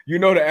see me. You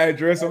know the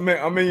address. I'm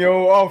in your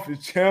old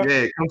office, champ.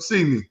 Yeah, come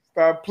see me.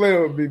 Stop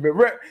playing with me, but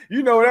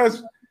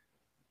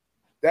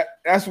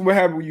that's what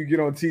happens when you get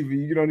on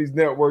TV. You get on these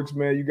networks,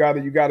 man. You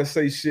gotta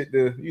say shit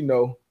to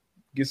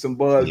get some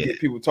buzz, get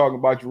people talking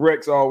about you.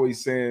 Rex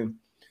always saying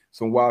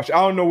some wild shit.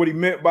 I don't know what he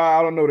meant by.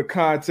 I don't know the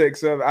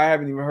context of it. I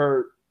haven't even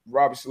heard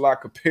Robert Salah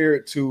compare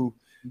it to,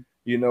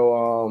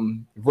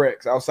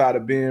 Rex outside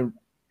of being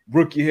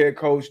rookie head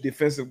coach,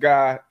 defensive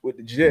guy with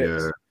the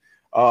Jets. Yeah.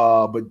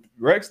 But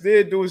Rex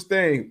did do his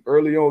thing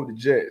early on with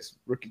the Jets.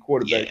 Rookie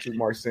quarterback to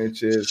Mark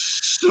Sanchez.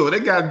 So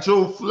they got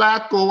Joe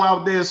Flacco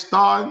out there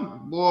starting.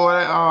 Boy,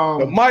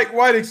 the Mike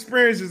White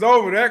experience is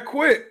over that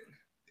quick.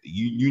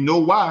 You know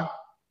why?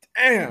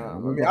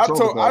 Damn. I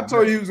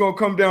told you he was gonna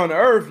come down to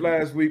earth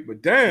last week,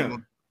 but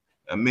damn.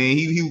 I mean,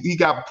 he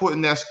got put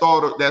in that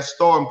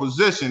starting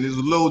position. It's a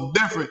little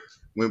different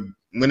when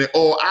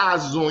all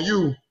eyes is on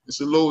you.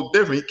 It's a little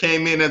different. He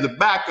came in as a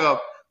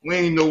backup. We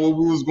ain't know what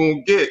we was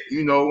gonna get. We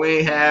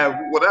ain't have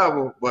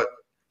whatever. But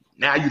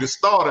now you the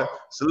starter.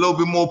 It's a little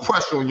bit more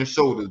pressure on your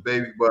shoulders,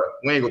 baby. But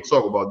we ain't gonna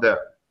talk about that.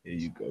 There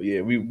you go. Yeah,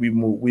 we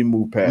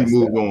move past.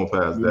 We move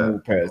past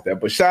that.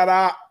 But shout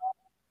out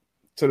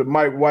to the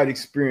Mike White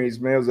experience,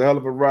 man. It was a hell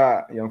of a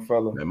ride, young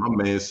fella. Man, my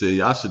man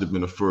said I should have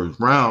been the first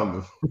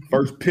round.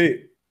 First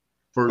pick.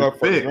 First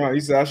pick. Round.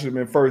 He said I should have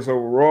been first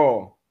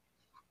overall.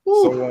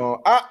 Woo.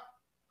 So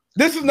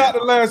this is not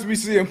the last we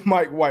see of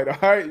Mike White, all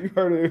right? You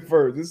heard it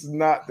first. This is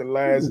not the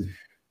last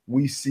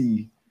we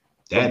see.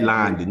 That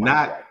line did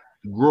not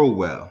grow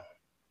well.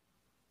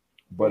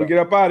 But to get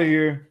up out of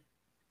here,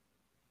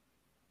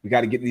 we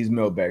got to get these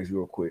mailbags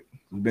real quick.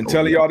 We've been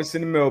telling y'all to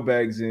send the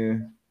mailbags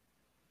in.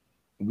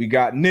 We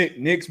got Nick.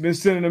 Nick's been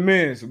sending them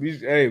in. So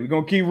we're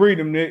going to keep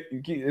reading them, Nick.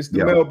 It's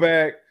the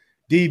mailbag,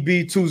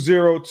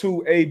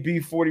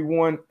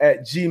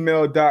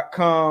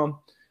 db202ab41@gmail.com.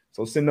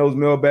 So send those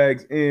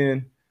mailbags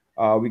in.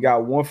 We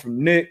got one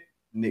from Nick.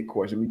 Nick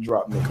question. We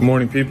drop Nick. Good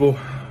morning, people.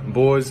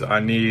 Boys, I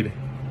need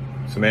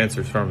some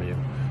answers from you.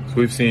 So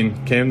we've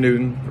seen Cam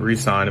Newton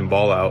re-sign and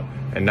ball out,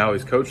 and now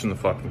he's coaching the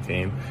fucking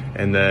team.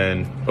 And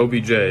then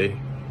OBJ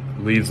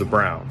leaves the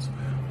Browns.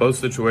 Both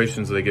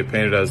situations, they get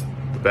painted as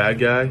the bad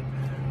guy,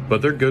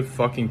 but they're good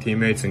fucking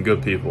teammates and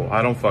good people.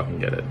 I don't fucking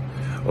get it.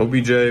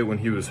 OBJ, when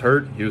he was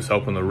hurt, he was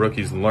helping the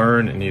rookies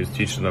learn, and he was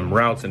teaching them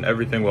routes and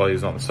everything while he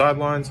was on the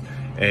sidelines.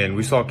 And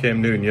we saw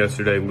Cam Newton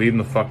yesterday leading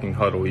the fucking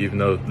huddle, even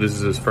though this is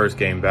his first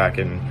game back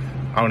in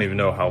I don't even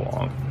know how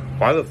long.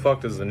 Why the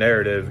fuck does the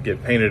narrative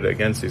get painted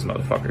against these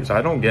motherfuckers?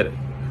 I don't get it.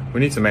 We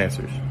need some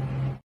answers.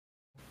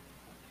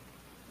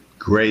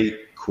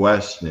 Great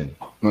question.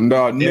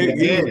 No,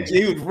 Nick,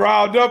 he was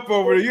riled up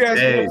over there. You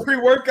asked for a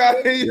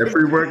pre-workout. Yeah,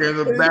 pre-workout in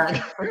the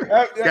back.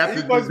 Got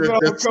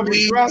the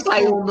sleeves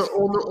tight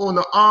on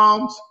the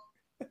arms.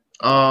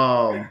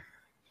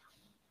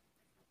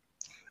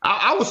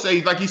 I would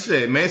say, like you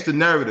said, man, it's the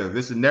narrative.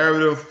 It's the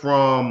narrative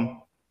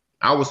from,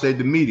 I would say,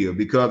 the media.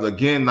 Because,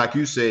 again, like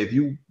you said, if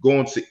you go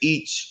into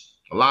each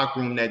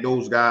locker room that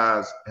those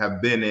guys have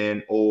been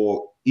in,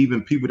 or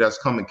even people that's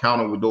come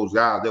encounter with those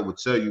guys, they would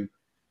tell you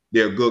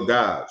they're good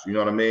guys. You know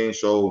what I mean?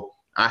 So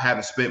I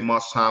haven't spent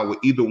much time with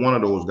either one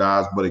of those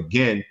guys. But,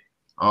 again,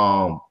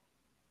 I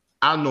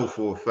know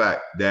for a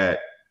fact that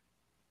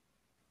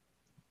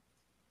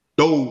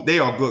though they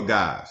are good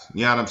guys.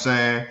 You know what I'm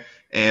saying?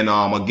 And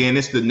again,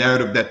 it's the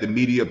narrative that the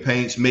media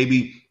paints.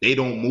 Maybe they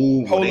don't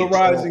move,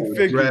 polarizing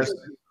figures,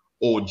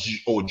 or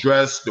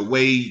dress the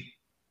way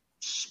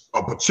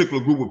a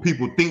particular group of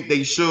people think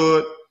they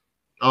should.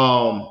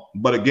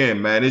 But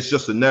again, man, it's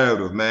just a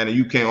narrative, man, and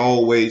you can't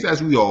always,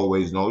 as we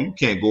always know, you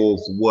can't go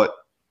for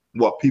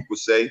what people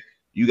say.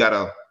 You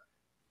gotta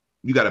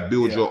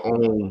build your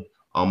own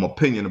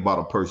opinion about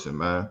a person,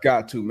 man.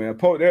 Got to, man.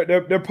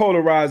 They're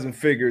polarizing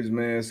figures,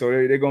 man. So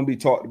they're gonna be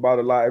talked about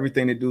a lot.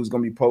 Everything they do is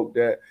gonna be poked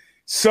at.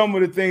 Some of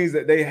the things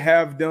that they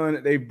have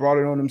done, they brought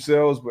it on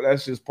themselves, but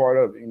that's just part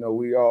of it. You know,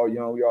 we all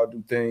young, we all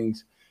do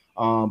things.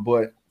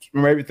 But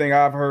from everything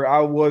I've heard, I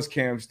was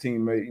Cam's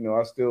teammate. You know,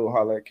 I still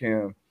holler at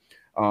Cam.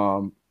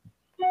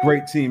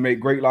 Great teammate,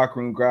 great locker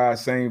room guy.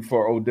 Same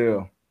for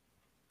Odell.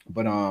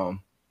 But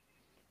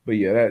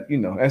yeah, that, you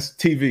know, that's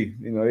TV.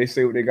 You know, they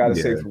say what they got to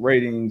say for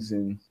ratings,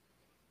 and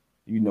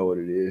you know what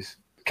it is.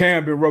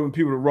 Cam been rubbing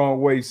people the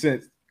wrong way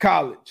since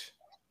college.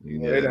 You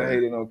know, they done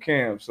hated on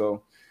Cam.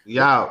 So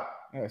yeah,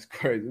 that's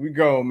crazy. We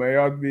go, man.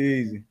 Y'all be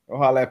easy. I'll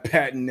holler at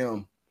Pat and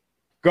them.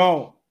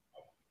 Gone.